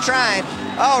feet. He's trying.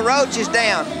 Oh, Roach is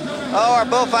down. Oh, our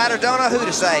bullfighters don't know who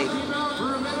to save.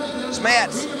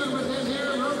 Smets.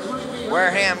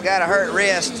 Wareham got a hurt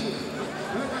wrist.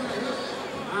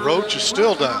 Roach is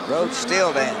still down. Roach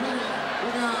still down.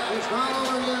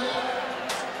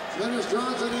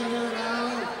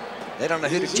 They don't know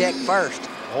who to check first.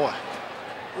 Boy.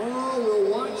 Oh, we'll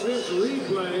watch this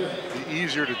replay. Be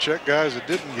easier to check guys that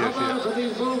didn't get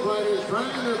hit.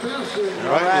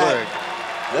 Right leg.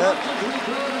 Look,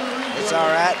 it's all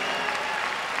right.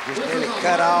 Just nearly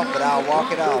cut off, but I'll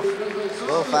walk it off.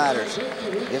 Bullfighters,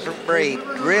 different breed.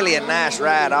 Really a nice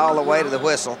ride all the way to the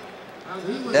whistle.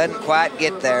 Doesn't quite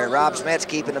get there. Rob Smets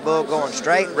keeping the bull going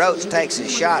straight. Roach takes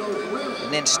his shot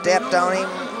and then stepped on him.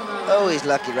 Oh, he's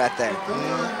lucky right there.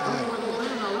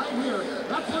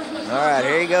 All right,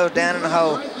 here he goes down in the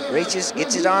hole. Reaches,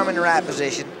 gets his arm in the right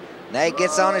position. Now he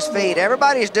gets on his feet.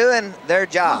 Everybody's doing their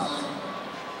job.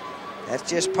 That's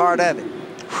just part of it.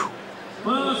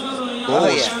 Bull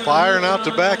was firing out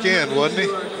the back end, wasn't he?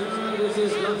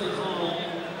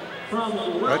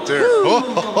 Right there.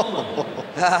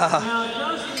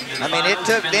 I mean, it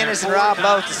took Dennis and Rob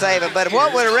both to save it, but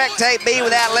what would a wreck tape be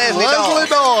without Leslie Doyle? Leslie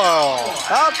Doyle.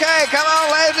 Okay, come on,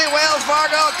 Leslie. Wells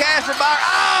Fargo, Casper Bar.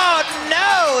 Oh,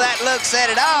 no! That look said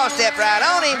it all. Stepped right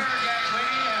on him.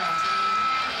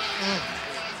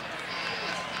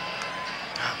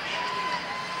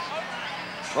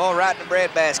 Ball right in the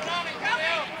breadbasket.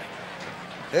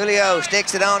 Julio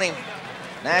sticks it on him.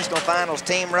 National Finals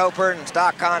team roper and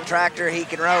stock contractor. He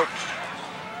can rope.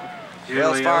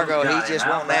 Wells Fargo, he just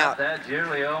won't out. That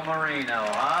Julio Marino,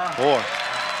 huh? Boy,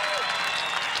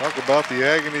 talk about the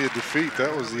agony of defeat.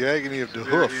 That was the agony of the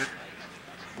hoof.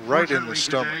 Right in the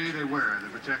stomach.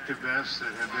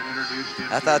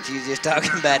 I thought you were just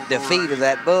talking about defeat of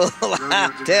that bull.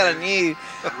 I'm telling you.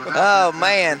 Oh,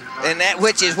 man. And that,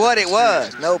 which is what it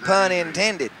was. No pun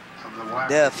intended.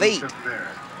 Defeat.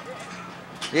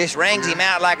 Just wrings him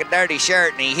out like a dirty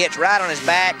shirt, and he hits right on his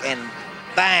back, and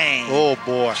bang. Oh,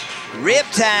 boy. Rip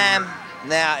time.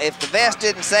 Now, if the vest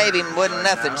didn't save him, wouldn't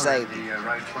nothing save him.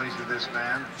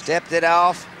 Stepped it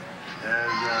off.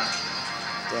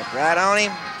 Stepped right on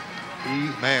him.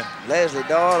 Man. Leslie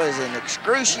Doyle is in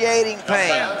excruciating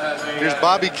pain. Here's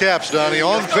Bobby Capps, Donnie,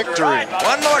 on victory.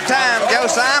 One more time, Joe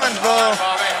Simon's bull.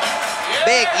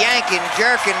 Big yanking,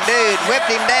 jerking dude. Whipped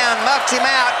him down, mucks him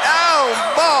out. Oh,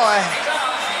 boy.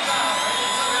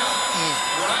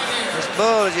 This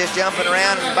bull is just jumping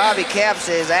around, and Bobby Capps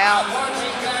is out.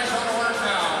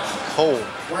 Cold.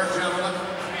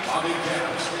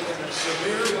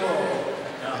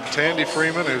 And Tandy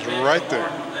Freeman is right there.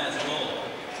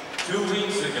 2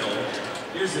 weeks ago,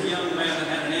 here's a young man that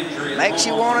had an injury. Makes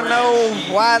you want to know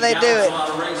why they do it. A lot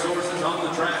of racehorses on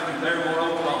the track in Claremore,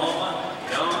 Oklahoma.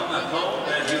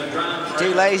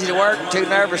 Too lazy to work, too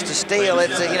nervous to steal.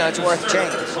 It's it's worth a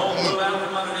chance.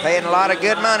 Paying a lot of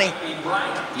good money.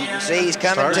 You can see he's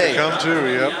coming Starting too. to come too,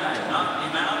 yep.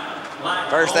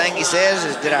 First thing he says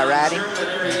is, "Did I ride him?"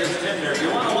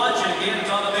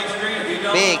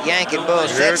 Big yanking bull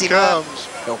sets him up.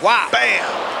 The whop. Bam.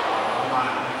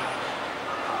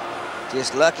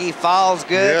 Just lucky, falls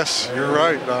good. Yes, you're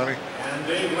right, Donnie.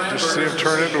 Just see him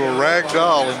turn into a rag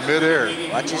doll in midair.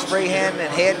 Watch his free hand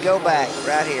and head go back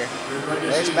right here.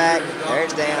 There's back,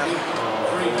 there's down.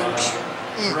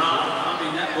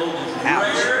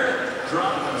 Ouch.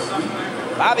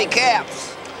 Bobby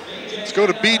Capps. Let's go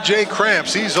to B.J.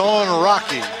 Cramps. He's on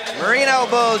Rocky. Marino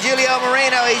bull, Julio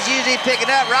Marino. He's usually picking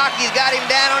up. Rocky's got him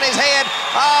down on his head.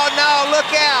 Oh no,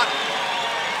 look out.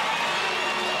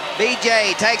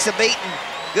 B.J. takes a beating.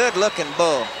 Good looking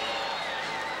bull.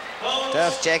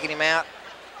 Tough checking him out.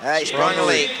 He sprung a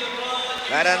leak.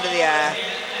 Right under the eye.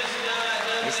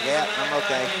 He said, yeah, I'm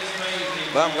okay.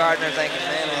 Bumgardner thinking,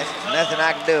 man, there's nothing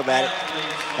I can do about it.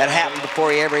 That happened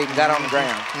before he ever even got on the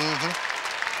ground.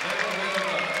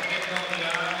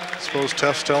 Suppose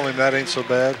Tuff's telling him that ain't so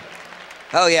bad.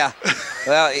 Oh, yeah.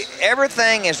 Well,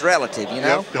 everything is relative, you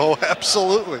know? Yep. Oh,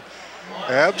 absolutely.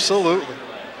 Absolutely.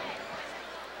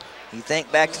 You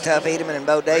think back to Tuff Edelman and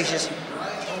Bodacious,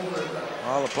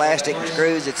 all the plastic and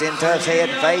screws that's in Tuff's head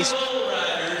and face.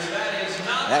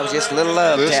 That was just a little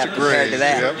love tap compared to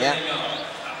that. Yep. Yeah.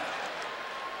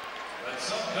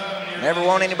 Never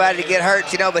want anybody to get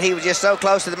hurt, you know, but he was just so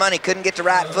close to the money, couldn't get the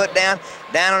right foot down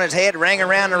on his head, ring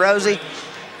around the rosy.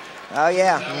 Oh,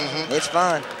 yeah. It's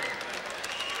fun.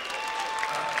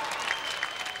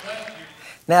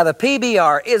 Now, the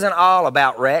PBR isn't all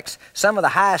about wrecks. Some of the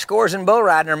highest scores in bull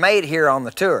riding are made here on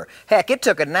the tour. Heck, it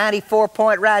took a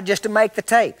 94-point ride just to make the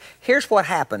tape. Here's what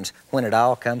happens when it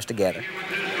all comes together.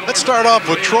 Let's start off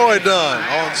with Troy Dunn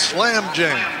on Slam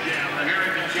Jam.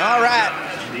 All right,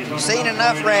 you've seen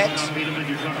enough wrecks.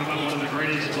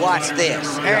 Watch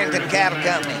this. Harrington Cattle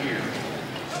Company,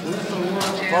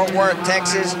 Fort Worth,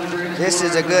 Texas. This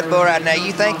is a good bull ride. Now,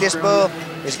 you think this bull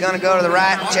is going to go to the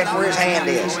right? Check where his hand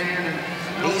is.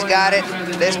 He's got it.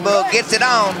 This bull gets it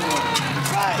on.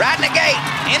 Right in the gate,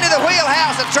 into the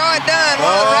wheelhouse of Troy Dunn,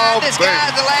 one of the ridingest guys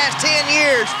the last 10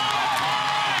 years.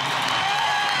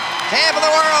 Champ of the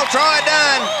world, Troy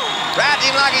Dunn. Rides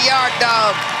him like a yard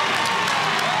dog.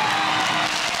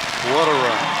 What a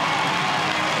ride.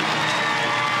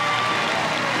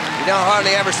 You don't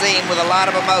hardly ever see him with a lot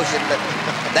of emotion, but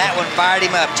that one fired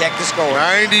him up. Check the score.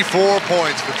 94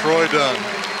 points for Troy Dunn.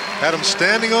 Had them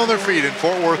standing on their feet in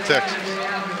Fort Worth, Texas.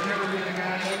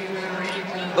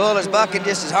 Bull is bucking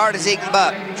just as hard as he can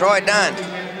buck. Troy Dunn,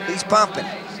 he's pumping.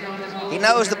 He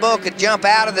knows the bull could jump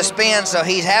out of the spin, so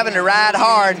he's having to ride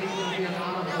hard.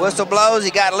 Whistle blows,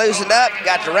 he got loosened up,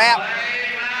 got the wrap.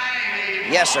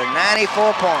 Yes, sir,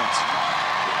 94 points.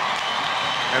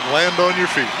 And land on your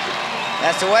feet.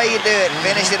 That's the way you do it,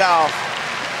 finish it off.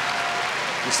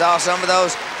 You saw some of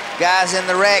those guys in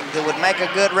the wreck that would make a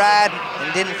good ride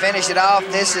and didn't finish it off.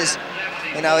 This is,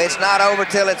 you know, it's not over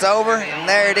till it's over, and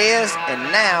there it is, and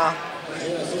now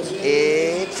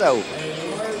it's over,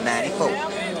 94.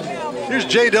 Here's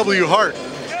J.W. Hart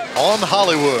on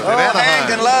Hollywood in Anaheim.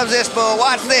 Harrington loves this bull.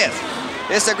 Watch this.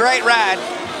 It's a great ride.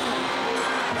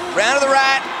 Round to the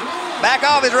right, back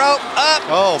off his rope,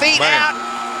 up, feet out,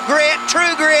 grit,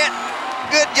 true grit.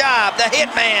 Good job, the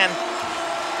hitman.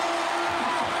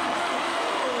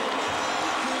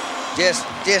 Just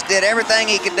did everything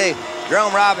he could do.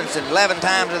 Jerome Robinson, 11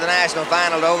 times to the national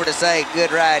final, over to say,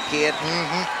 good ride, kid.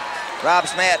 Rob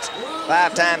Smets,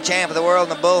 5-time champ of the world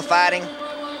in the bullfighting.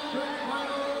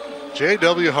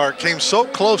 J.W. Hart came so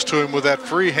close to him with that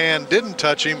free hand, didn't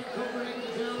touch him.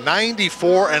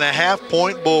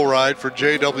 94.5-point bull ride for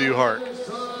J.W. Hart.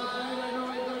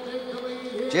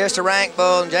 Just a rank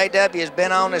bull, and J.W. has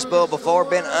been on this bull before,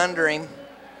 been under him.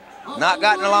 Not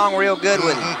gotten along real good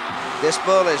with him. This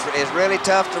bull is really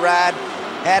tough to ride.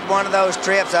 Had one of those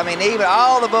trips. I mean, even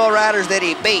all the bull riders that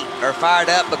he beat are fired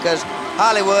up because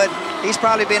Hollywood, he's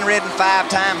probably been ridden 5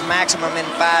 times maximum in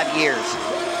 5 years.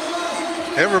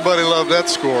 Everybody loved that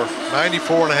score,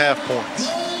 94.5 points.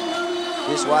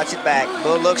 Just watch it back.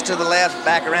 Bull looks to the left,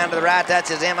 back around to the right. That's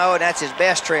his MO, and that's his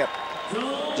best trip.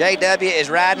 JW is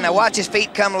riding. Now watch his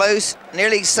feet come loose.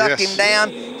 Nearly sucked him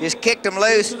down. Just kicked him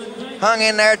loose. Hung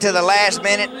in there to the last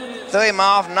minute. Threw him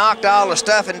off, knocked all the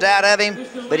stuffings out of him,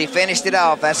 but he finished it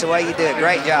off. That's the way you do it.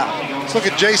 Great job. Let's look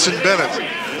at Jason Bennett.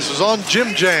 This is on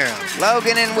Jim Jam.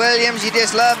 Logan and Williams, you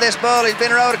just love this bull. He's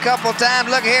been rode a couple times.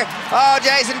 Look here. Oh,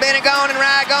 Jason Bennett going and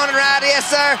ride, going and ride. Yes,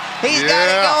 sir. He's got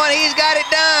it going. He's got it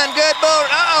done. Good bull.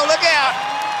 Uh-oh, look out.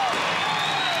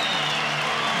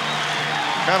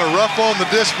 Kind of rough on the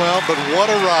dismount, but what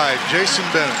a ride. Jason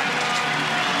Bennett.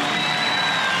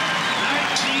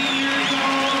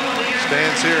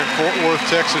 Stands here in Fort Worth,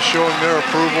 Texas, showing their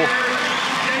approval.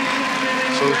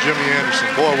 So is Jimmy Anderson.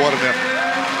 Boy, what an effort.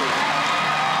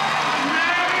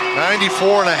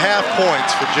 94.5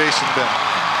 points for Jason Bennett.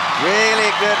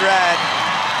 Really good ride.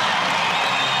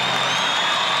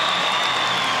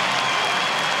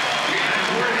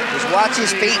 Just watch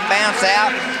his feet bounce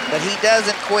out, but he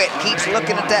doesn't quit. Keeps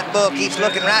looking at that bull, keeps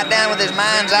looking right down with his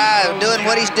mind's eye, doing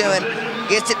what he's doing.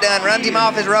 Gets it done, runs him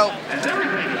off his rope.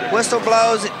 Whistle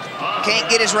blows, can't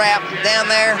get his wrap down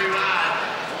there.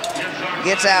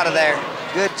 Gets out of there.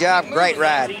 Good job, great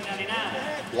ride.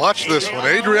 Watch this one.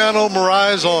 Adriano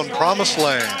Moraes on Promised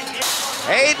Land.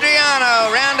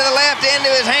 Adriano, round to the left, into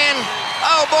his hand.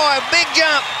 Oh boy, big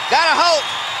jump. Got a hold.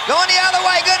 Going the other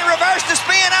way, good to reverse the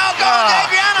spin. Oh, goes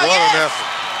Adriano, what yes! An effort.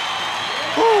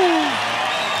 Woo.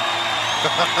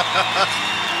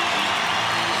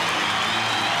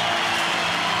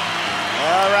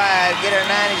 All right, get our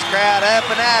 90s crowd up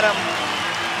and at 'em.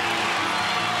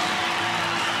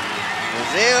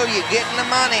 Brazil, you getting the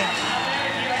money.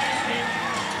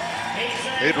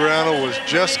 Adriano was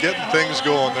just getting things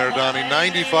going there, Donnie.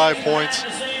 95 points,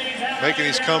 making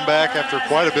his comeback after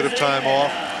quite a bit of time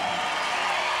off.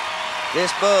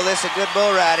 This bull, this is a good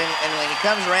bull ride, and when he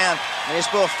comes around, and this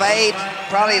bull fades,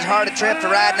 probably his hardest trip to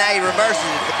ride, now he reverses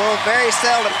it. The bull very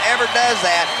seldom ever does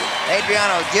that.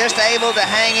 Adriano just able to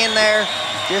hang in there,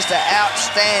 just an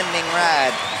outstanding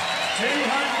ride.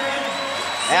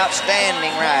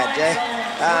 Outstanding ride, Jay.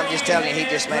 I'm just telling you, he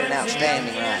just made an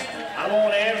outstanding ride.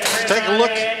 Let's take a look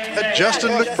at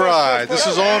Justin McBride. This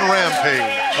is on Rampage.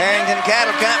 Harrington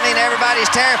Cattle Company, and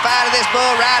everybody's terrified of this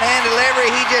bull. Right hand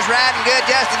delivery. He just riding good.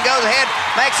 Justin goes ahead,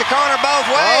 makes the corner both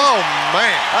ways. Oh,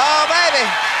 man. Oh, baby.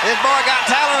 This boy got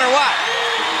talent or what?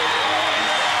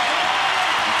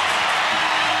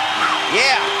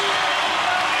 Yeah.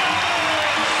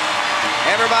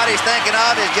 Everybody's thinking,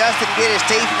 oh, does Justin get his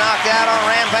teeth knocked out on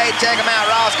Rampage? Check him out,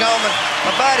 Ross Coleman.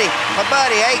 My buddy,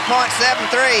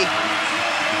 8.73.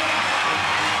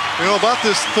 You know, about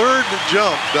this third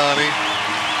jump, Donnie,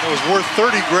 it was worth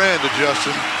 30 grand to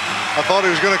Justin. I thought he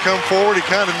was going to come forward. He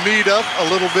kind of kneed up a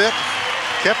little bit,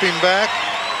 kept him back.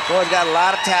 Boy's got a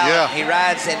lot of talent. Yeah. He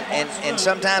rides, and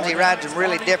sometimes he rides them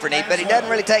really different. But he doesn't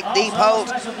really take deep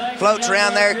holds, floats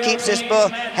around there, keeps this bull.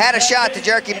 Had a shot to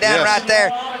jerk him down right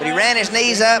there, but he ran his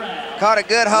knees up, caught a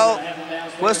good hold,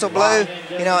 whistle blew,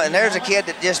 you know, and there's a kid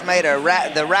that just made the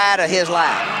ride of his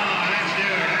life.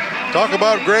 Talk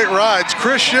about great rides.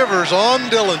 Chris Shivers on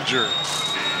Dillinger.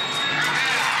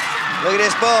 Look at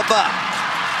this bull buck.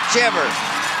 Shivers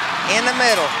in the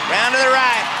middle, round to the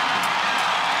right.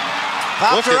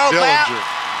 Pops the rope out.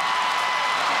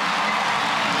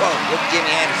 Whoa, look at Jimmy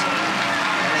Anderson.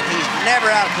 I mean, he's never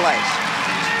out of place.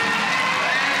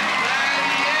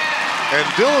 And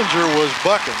Dillinger was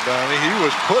bucking, Donnie. He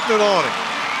was putting it on him.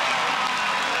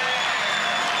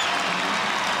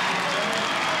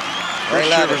 Chris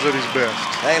Shivers at his best.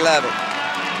 They love it.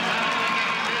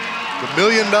 The $1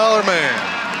 Million Man.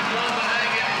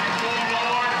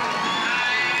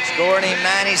 Scoring him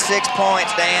 96 points,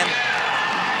 Dan.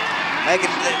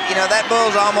 Making, you know, that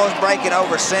bull's almost breaking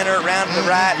over center, around to the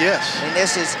right. Yes. I mean,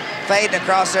 this is fading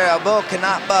across there. A bull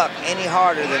cannot buck any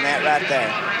harder than that right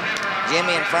there.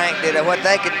 Jimmy and Frank did what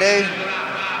they could do.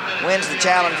 Wins the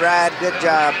challenge ride. Good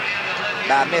job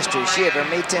by Mr. Shiver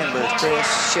Me Timbers, Chris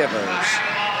Shivers.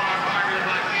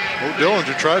 Well,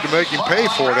 Dillinger tried to make him pay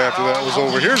for it after that was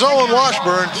over. Here's Owen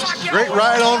Washburn. Great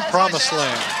ride on Promised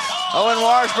Land. Owen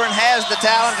Washburn has the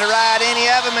talent to ride any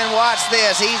of them, and watch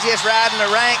this. He's just riding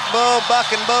the ranked bull,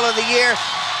 bucking bull of the year.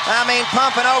 I mean,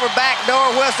 pumping over, back door,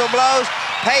 whistle blows.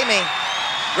 Pay me.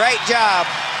 Great job.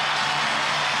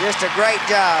 Just a great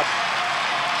job.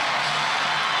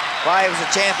 Why, he was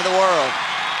the champ of the world.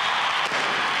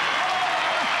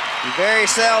 You very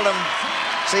seldom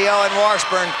see Owen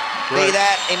Washburn be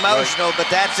that emotional,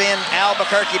 but that's in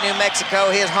Albuquerque, New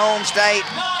Mexico, his home state.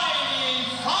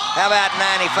 How about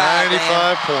 95,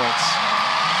 95 points.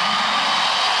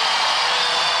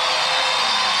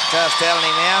 Tough telling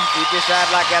him now. If you just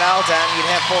ride like that all the time, you'd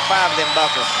have 4 or 5 of them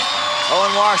buckles.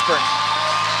 Owen Washburn.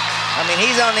 I mean,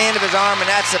 he's on the end of his arm,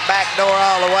 and that's the back door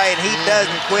all the way, and he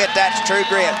doesn't quit. That's true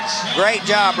grit. Great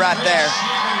job right there.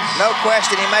 No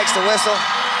question, he makes the whistle.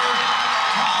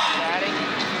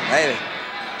 Maybe.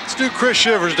 Let's do Chris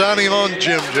Shivers, Donnie, on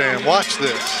Jim Jam. Watch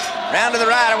this. Round to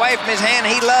the right, away from his hand.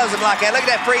 He loves him like that. Look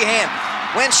at that free hand.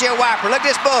 Windshield wiper. Look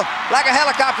at this bull, like a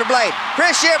helicopter blade.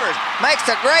 Chris Shivers makes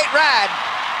a great ride.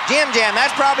 Jim Jam,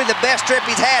 that's probably the best trip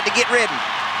he's had to get ridden.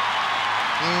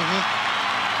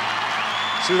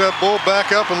 See that bull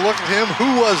back up and look at him.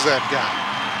 Who was that guy?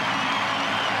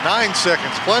 9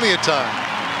 seconds, plenty of time.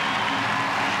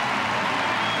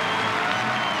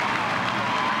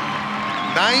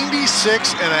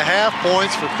 $96.5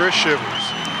 points for Chris Shivers.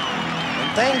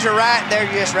 Things are right, they're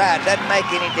just right. Doesn't make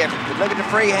any difference. But look at the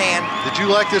free hand. Did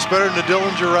you like this better than the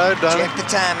Dillinger ride, Donnie? Check the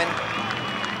timing.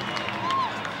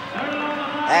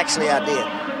 Actually, I did.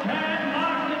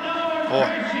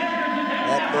 Boy.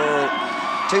 That bull,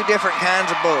 2 different kinds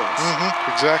of bulls.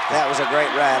 Exactly. That was a great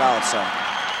ride also.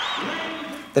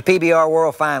 The PBR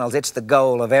World Finals, it's the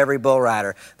goal of every bull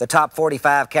rider. The top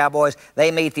 45 cowboys,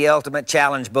 they meet the ultimate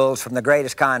challenge bulls from the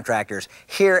greatest contractors.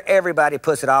 Here, everybody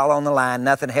puts it all on the line,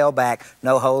 nothing held back,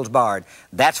 no holds barred.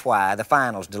 That's why the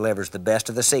finals delivers the best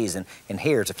of the season, and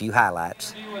here's a few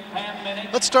highlights.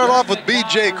 Let's start off with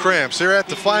B.J. Cramps. They're at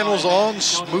the finals on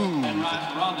Smooth.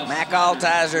 Mac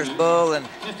Altizer's bull, and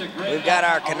we've got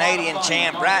our Canadian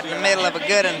champ right in the middle of a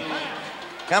good one.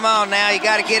 Come on now, you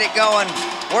got to get it going.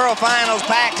 World Finals,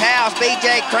 packed house.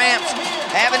 B.J. Cramps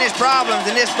having his problems,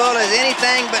 and this bull is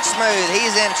anything but smooth.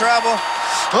 He's in trouble.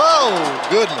 Oh,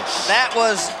 goodness. That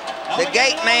was the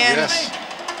gate man. Yes.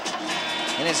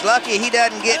 And it's lucky he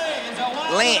doesn't get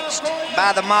lynched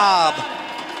by the mob.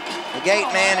 The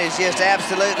gate man is just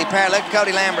absolutely paralyzed. Look at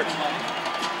Cody Lambert.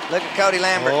 Look at Cody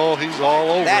Lambert. Oh, he's all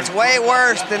over. That's way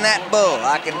worse than that bull.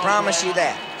 I can promise you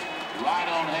that.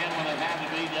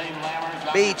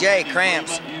 B.J.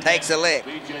 Cramps takes a lick.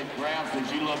 B.J. Cramps,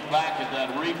 as you look back at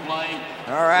that replay,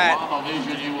 all right.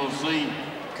 vision you will see.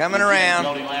 Coming around.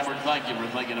 Now,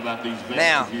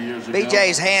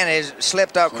 BJ's hand has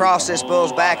slipped across this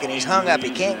bull's back, and he's hung up.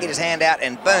 He can't get his hand out,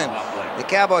 and boom. The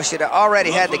cowboy should have already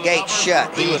had the gate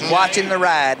shut. He was watching the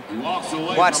ride.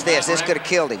 Watch this. This could have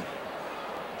killed him.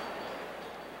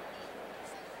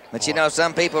 But you know,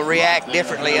 some people react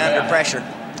differently under pressure.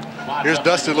 Here's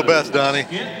Dusty LeBeth, Donnie.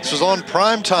 This is on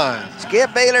prime time.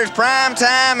 Skip Beeler's prime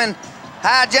time, and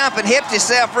high jumping, hipped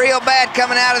himself real bad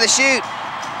coming out of the chute.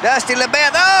 Dusty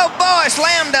LeBeth, oh boy,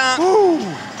 slam dunk. Woo.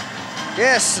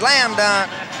 Just slam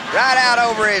dunk right out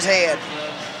over his head.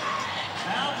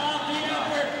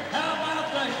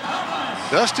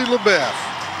 Dusty LeBeth.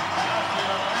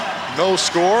 No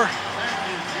score.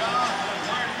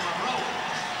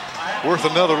 Worth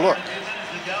another look.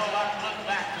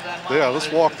 Yeah,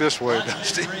 let's walk this way,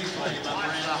 Dusty.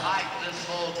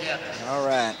 All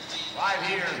right.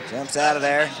 Jumps out of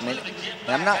there.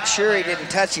 I'm not sure he didn't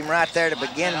touch him right there to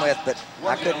begin with, but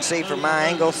I couldn't see from my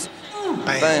angles.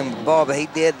 Bam. Boom, boy, but he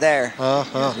did there.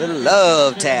 Little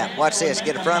love tap. Watch this.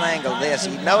 Get a front angle of this.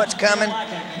 You know it's coming.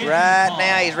 Right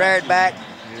now, he's reared back.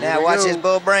 Now watch this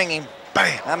bull bring him.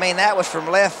 Bam. I mean, that was from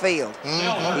left field.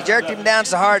 He jerked him down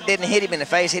so hard, didn't hit him in the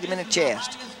face, hit him in the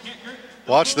chest.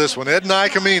 Watch this one. Ed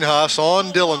Nikaminhas on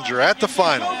Dillinger at the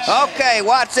finals. Okay,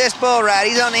 watch this bull ride.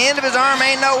 He's on the end of his arm.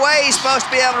 Ain't no way he's supposed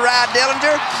to be able to ride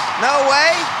Dillinger. No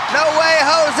way. No way,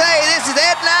 Jose. This is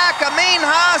Ed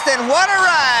Nikaminhas, and what a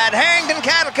ride. Harrington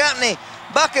Cattle Company,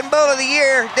 bucking bull of the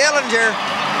year, Dillinger.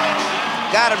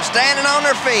 Got them standing on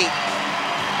their feet.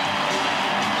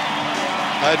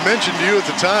 I had mentioned to you at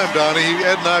the time, Donnie,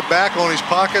 Ed and I back on his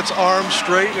pockets, arms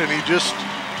straight, and he just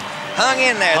hung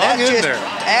in there. Hung That's in just there.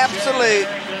 absolute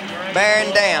bearing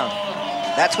down.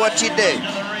 That's what you do.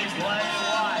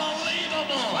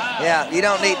 Yeah, you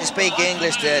don't need to speak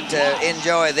English to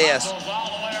enjoy this.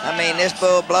 I mean, this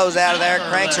bull blows out of there,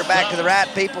 cranks her back to the right.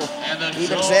 People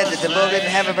even said that the bull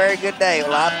didn't have a very good day.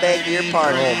 Well, I beg your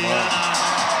pardon.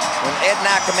 When Ed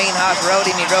Nikaminhas rode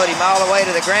him, he rode him all the way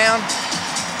to the ground.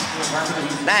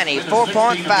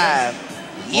 94.5.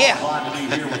 Yeah.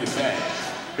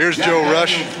 Here's Joe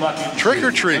Rush. Trick or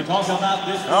treat.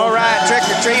 All right, trick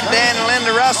or treat, Dan and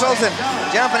Linda Russells, and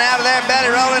jumping out of there, belly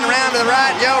rolling around to the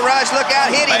right. Joe Rush, look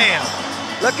out, hit him. Bam.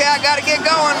 Look out, got to get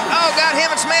going. Oh, got him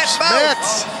and Smets both.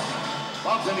 Smets.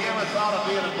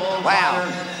 Wow.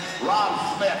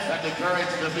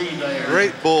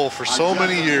 Great bull for so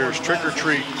many years. Trick or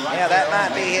treat. Yeah, that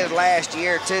might be his last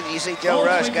year too. You see, Joe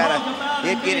Rush did get it.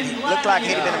 Looked like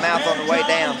hit him in the mouth on the way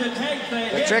down.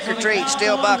 But trick or treat,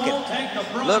 still bucking.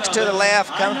 Looks to the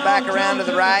left, comes back around to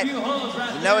the right. You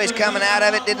know he's coming out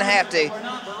of it. Didn't have to.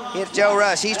 Hits Joe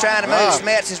Rush. He's trying to move. Wow.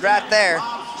 Smets is right there.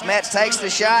 Smets takes the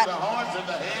shot.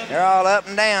 They're all up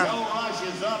and down.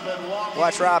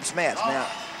 Watch Rob Smets now.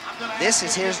 This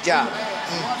is his job,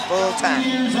 full time.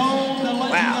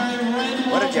 Wow,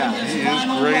 what a job. He is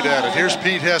great at it. Here's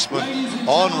Pete Hessman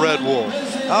on Red Wolf.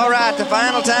 All right, the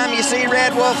final time you see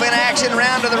Red Wolf in action,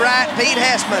 round to the right, Pete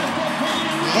Hessman.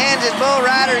 Kansas bull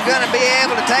rider is going to be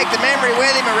able to take the memory with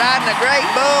him of riding a great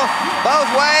bull both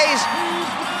ways.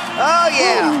 Oh,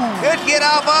 yeah, good get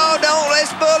off. Oh, don't, this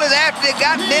bull is after it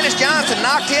got Dennis Johnson,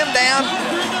 knocked him down.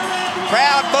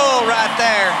 Proud bull right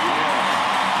there.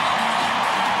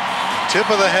 Tip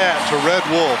of the hat to Red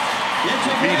Wolf.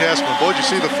 Pete Hessman. Boy, did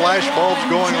you see the flash bulbs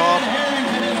going off?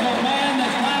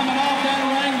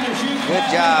 Good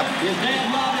job.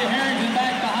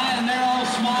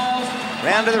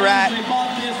 Round to the right.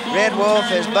 Red Wolf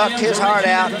has bucked his heart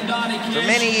out for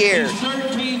many years.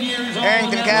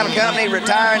 Harrington Cattle Company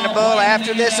retiring the bull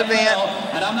after this event.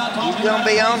 He's going to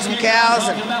be on some cows,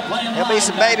 and there'll be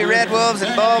some baby red wolves and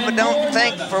bull, but don't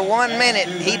think for 1 minute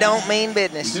he don't mean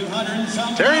business.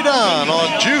 Terry Don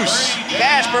on Juice.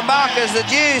 Casper Baca's the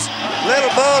Juice. Little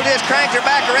bull just cranked her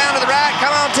back around to the right.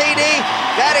 Come on, TD.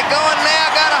 Got it going now.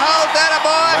 Got a hold. That a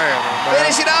boy.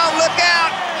 Finish it off. Look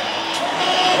out.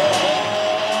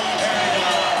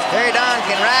 Terry Don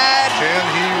can ride. Can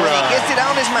he when ride? he gets it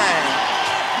on his mind.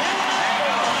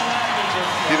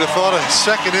 You'd have thought a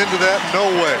second into that, no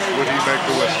way would he make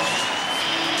the whistle.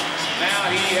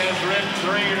 Now he has ridden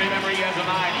 3. Remember, he has a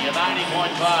 90, a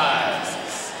 90.5.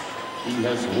 He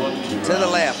has 1, 2. To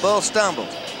the left. Bull stumbled.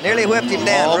 Nearly whipped him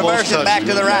down. Almost Reversed it back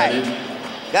to the right.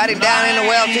 Got him down in the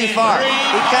well too far.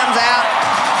 He comes out.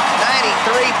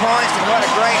 93 points, and what a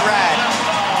great ride.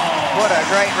 What a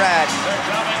great ride.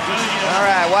 All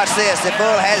right, watch this. The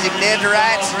bull has him dead to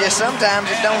rights. Just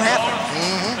sometimes it don't happen.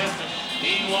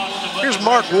 Here's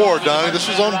Mark Ward, Donnie. This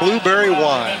is on Blueberry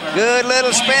Wine. Good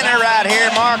little spinner right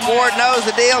here. Mark Ward knows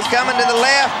the deal's coming to the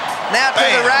left. Now to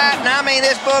the right. And I mean,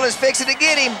 this bull is fixing to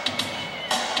get him.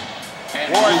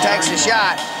 Ward takes a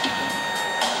shot.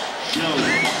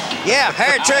 Yeah,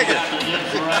 hair trigger.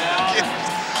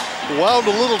 Wound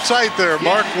a little tight there,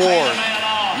 Mark Ward.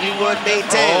 You would be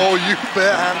too. Oh, you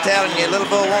bet. I'm telling you, little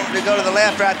bull wanting to go to the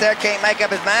left right there, can't make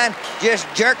up his mind, just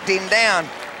jerked him down.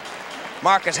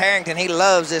 Marcus Harrington, he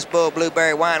loves this bull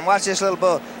blueberry wine. Watch this little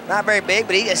bull. Not very big,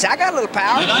 but I got a little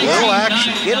power. A little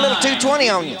action. Get a little 220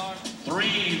 on you.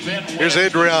 Here's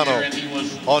Adriano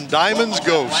on Diamond's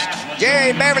Ghost.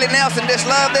 Jerry Beverly Nelson just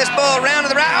loved this bull. Round to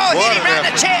the right. Oh, hit him right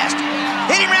in the chest.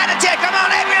 Hit him right in the chest. Come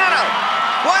on, Adriano.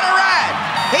 What a ride.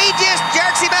 He just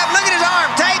jerks him up. Look at his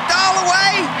arm. Taped all the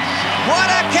way. What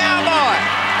a cowboy.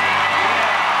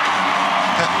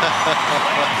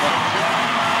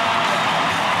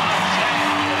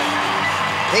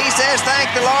 He says,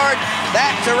 thank the Lord,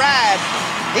 that's a ride.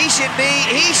 He should be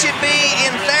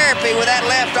in therapy with that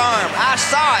left arm. I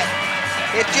saw it.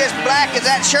 It's just black as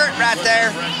that shirt right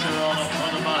there.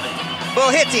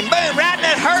 Bull hits him, boom, right in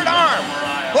that hurt arm.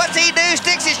 What's he do?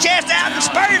 Sticks his chest out and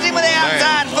spurs him with the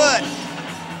outside foot.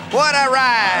 What a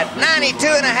ride. 92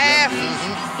 and a half.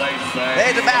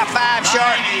 There's about 5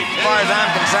 short as far as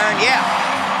I'm concerned, yeah.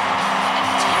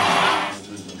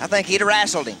 I think he'd have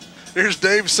wrestled him. Here's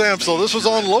Dave Samsel. This was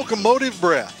on Locomotive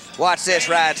Breath. Watch this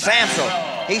ride. Samsel,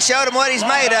 he showed him what he's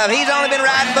made of. He's only been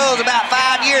riding bulls about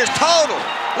 5 years total.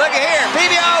 Look at here.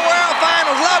 PBR World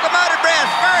Finals, Locomotive Breath.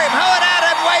 Spur him, hold it out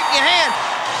of him, wave in your hand.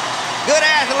 Good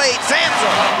athlete, Samsel.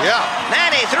 Yeah.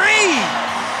 93.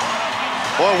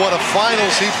 Boy, what a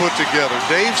finals he put together.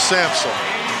 Dave Samsel.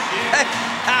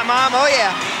 Hi, Mom. Oh,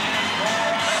 yeah.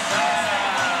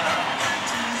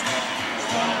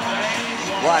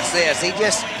 Watch this. He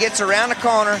just gets around the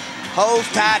corner, holds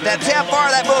tight. See how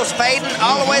far that bull's fading?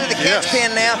 All the way to the catch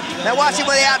pin now. Now watch him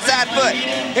with the outside foot.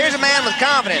 Here's a man with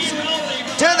confidence.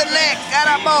 To the neck. Got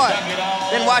our boy.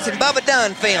 Been watching Bubba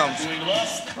Dunn films.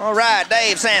 All right,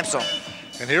 Dave Samsel.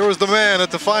 And here was the man at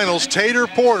the finals, Tater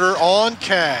Porter on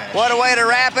cash. What a way to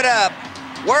wrap it up.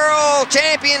 World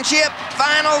Championship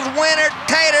Finals winner,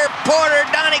 Tater Porter,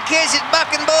 Donnie Kish's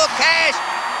Bucking Bull Cash.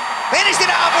 Finished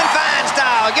it off in fine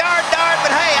style. Yard dart,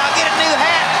 but hey, I'll get a new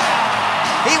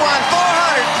hat. He won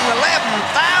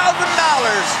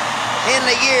 $411,000 in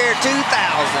the year 2000.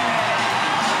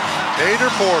 Tater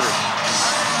Porter.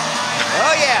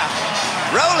 Oh, yeah.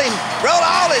 Roll him. Roll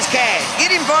all his cash.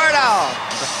 Get him for it all.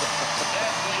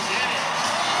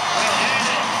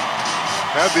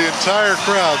 Had the entire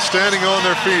crowd standing on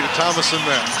their feet at Thomas and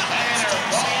Mack.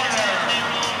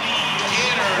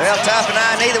 Well, Tough and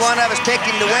I, neither one of us picked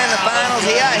him to win the finals.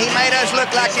 He made us look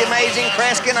like the amazing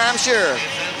Kreskin, I'm sure.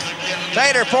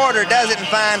 Tater Porter does it in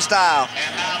fine style.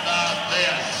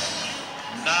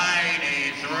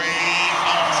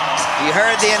 You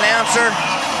heard the announcer.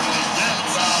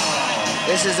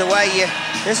 This is the way you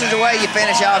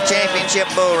finish off championship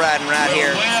bull riding right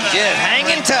here. Just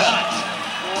hanging tough.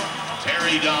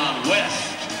 Terry Don West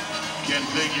can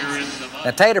figure in the... Now,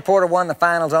 Tater Porter won the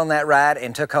finals on that ride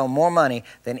and took home more money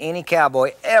than any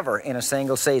cowboy ever in a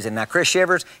single season. Now, Chris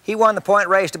Shivers, he won the point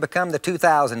race to become the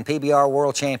 2000 PBR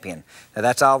World Champion. Now,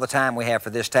 that's all the time we have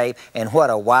for this tape, and what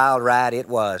a wild ride it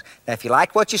was. Now, if you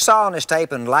liked what you saw on this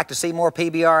tape and would like to see more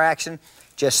PBR action,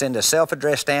 just send a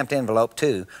self-addressed stamped envelope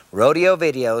to Rodeo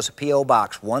Videos, P.O.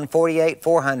 Box 148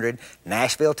 400,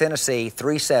 Nashville, Tennessee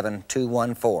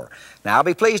 37214. Now, I'll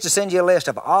be pleased to send you a list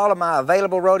of all of my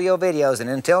available rodeo videos, and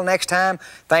until next time,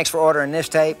 thanks for ordering this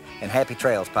tape, and happy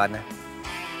trails, partner.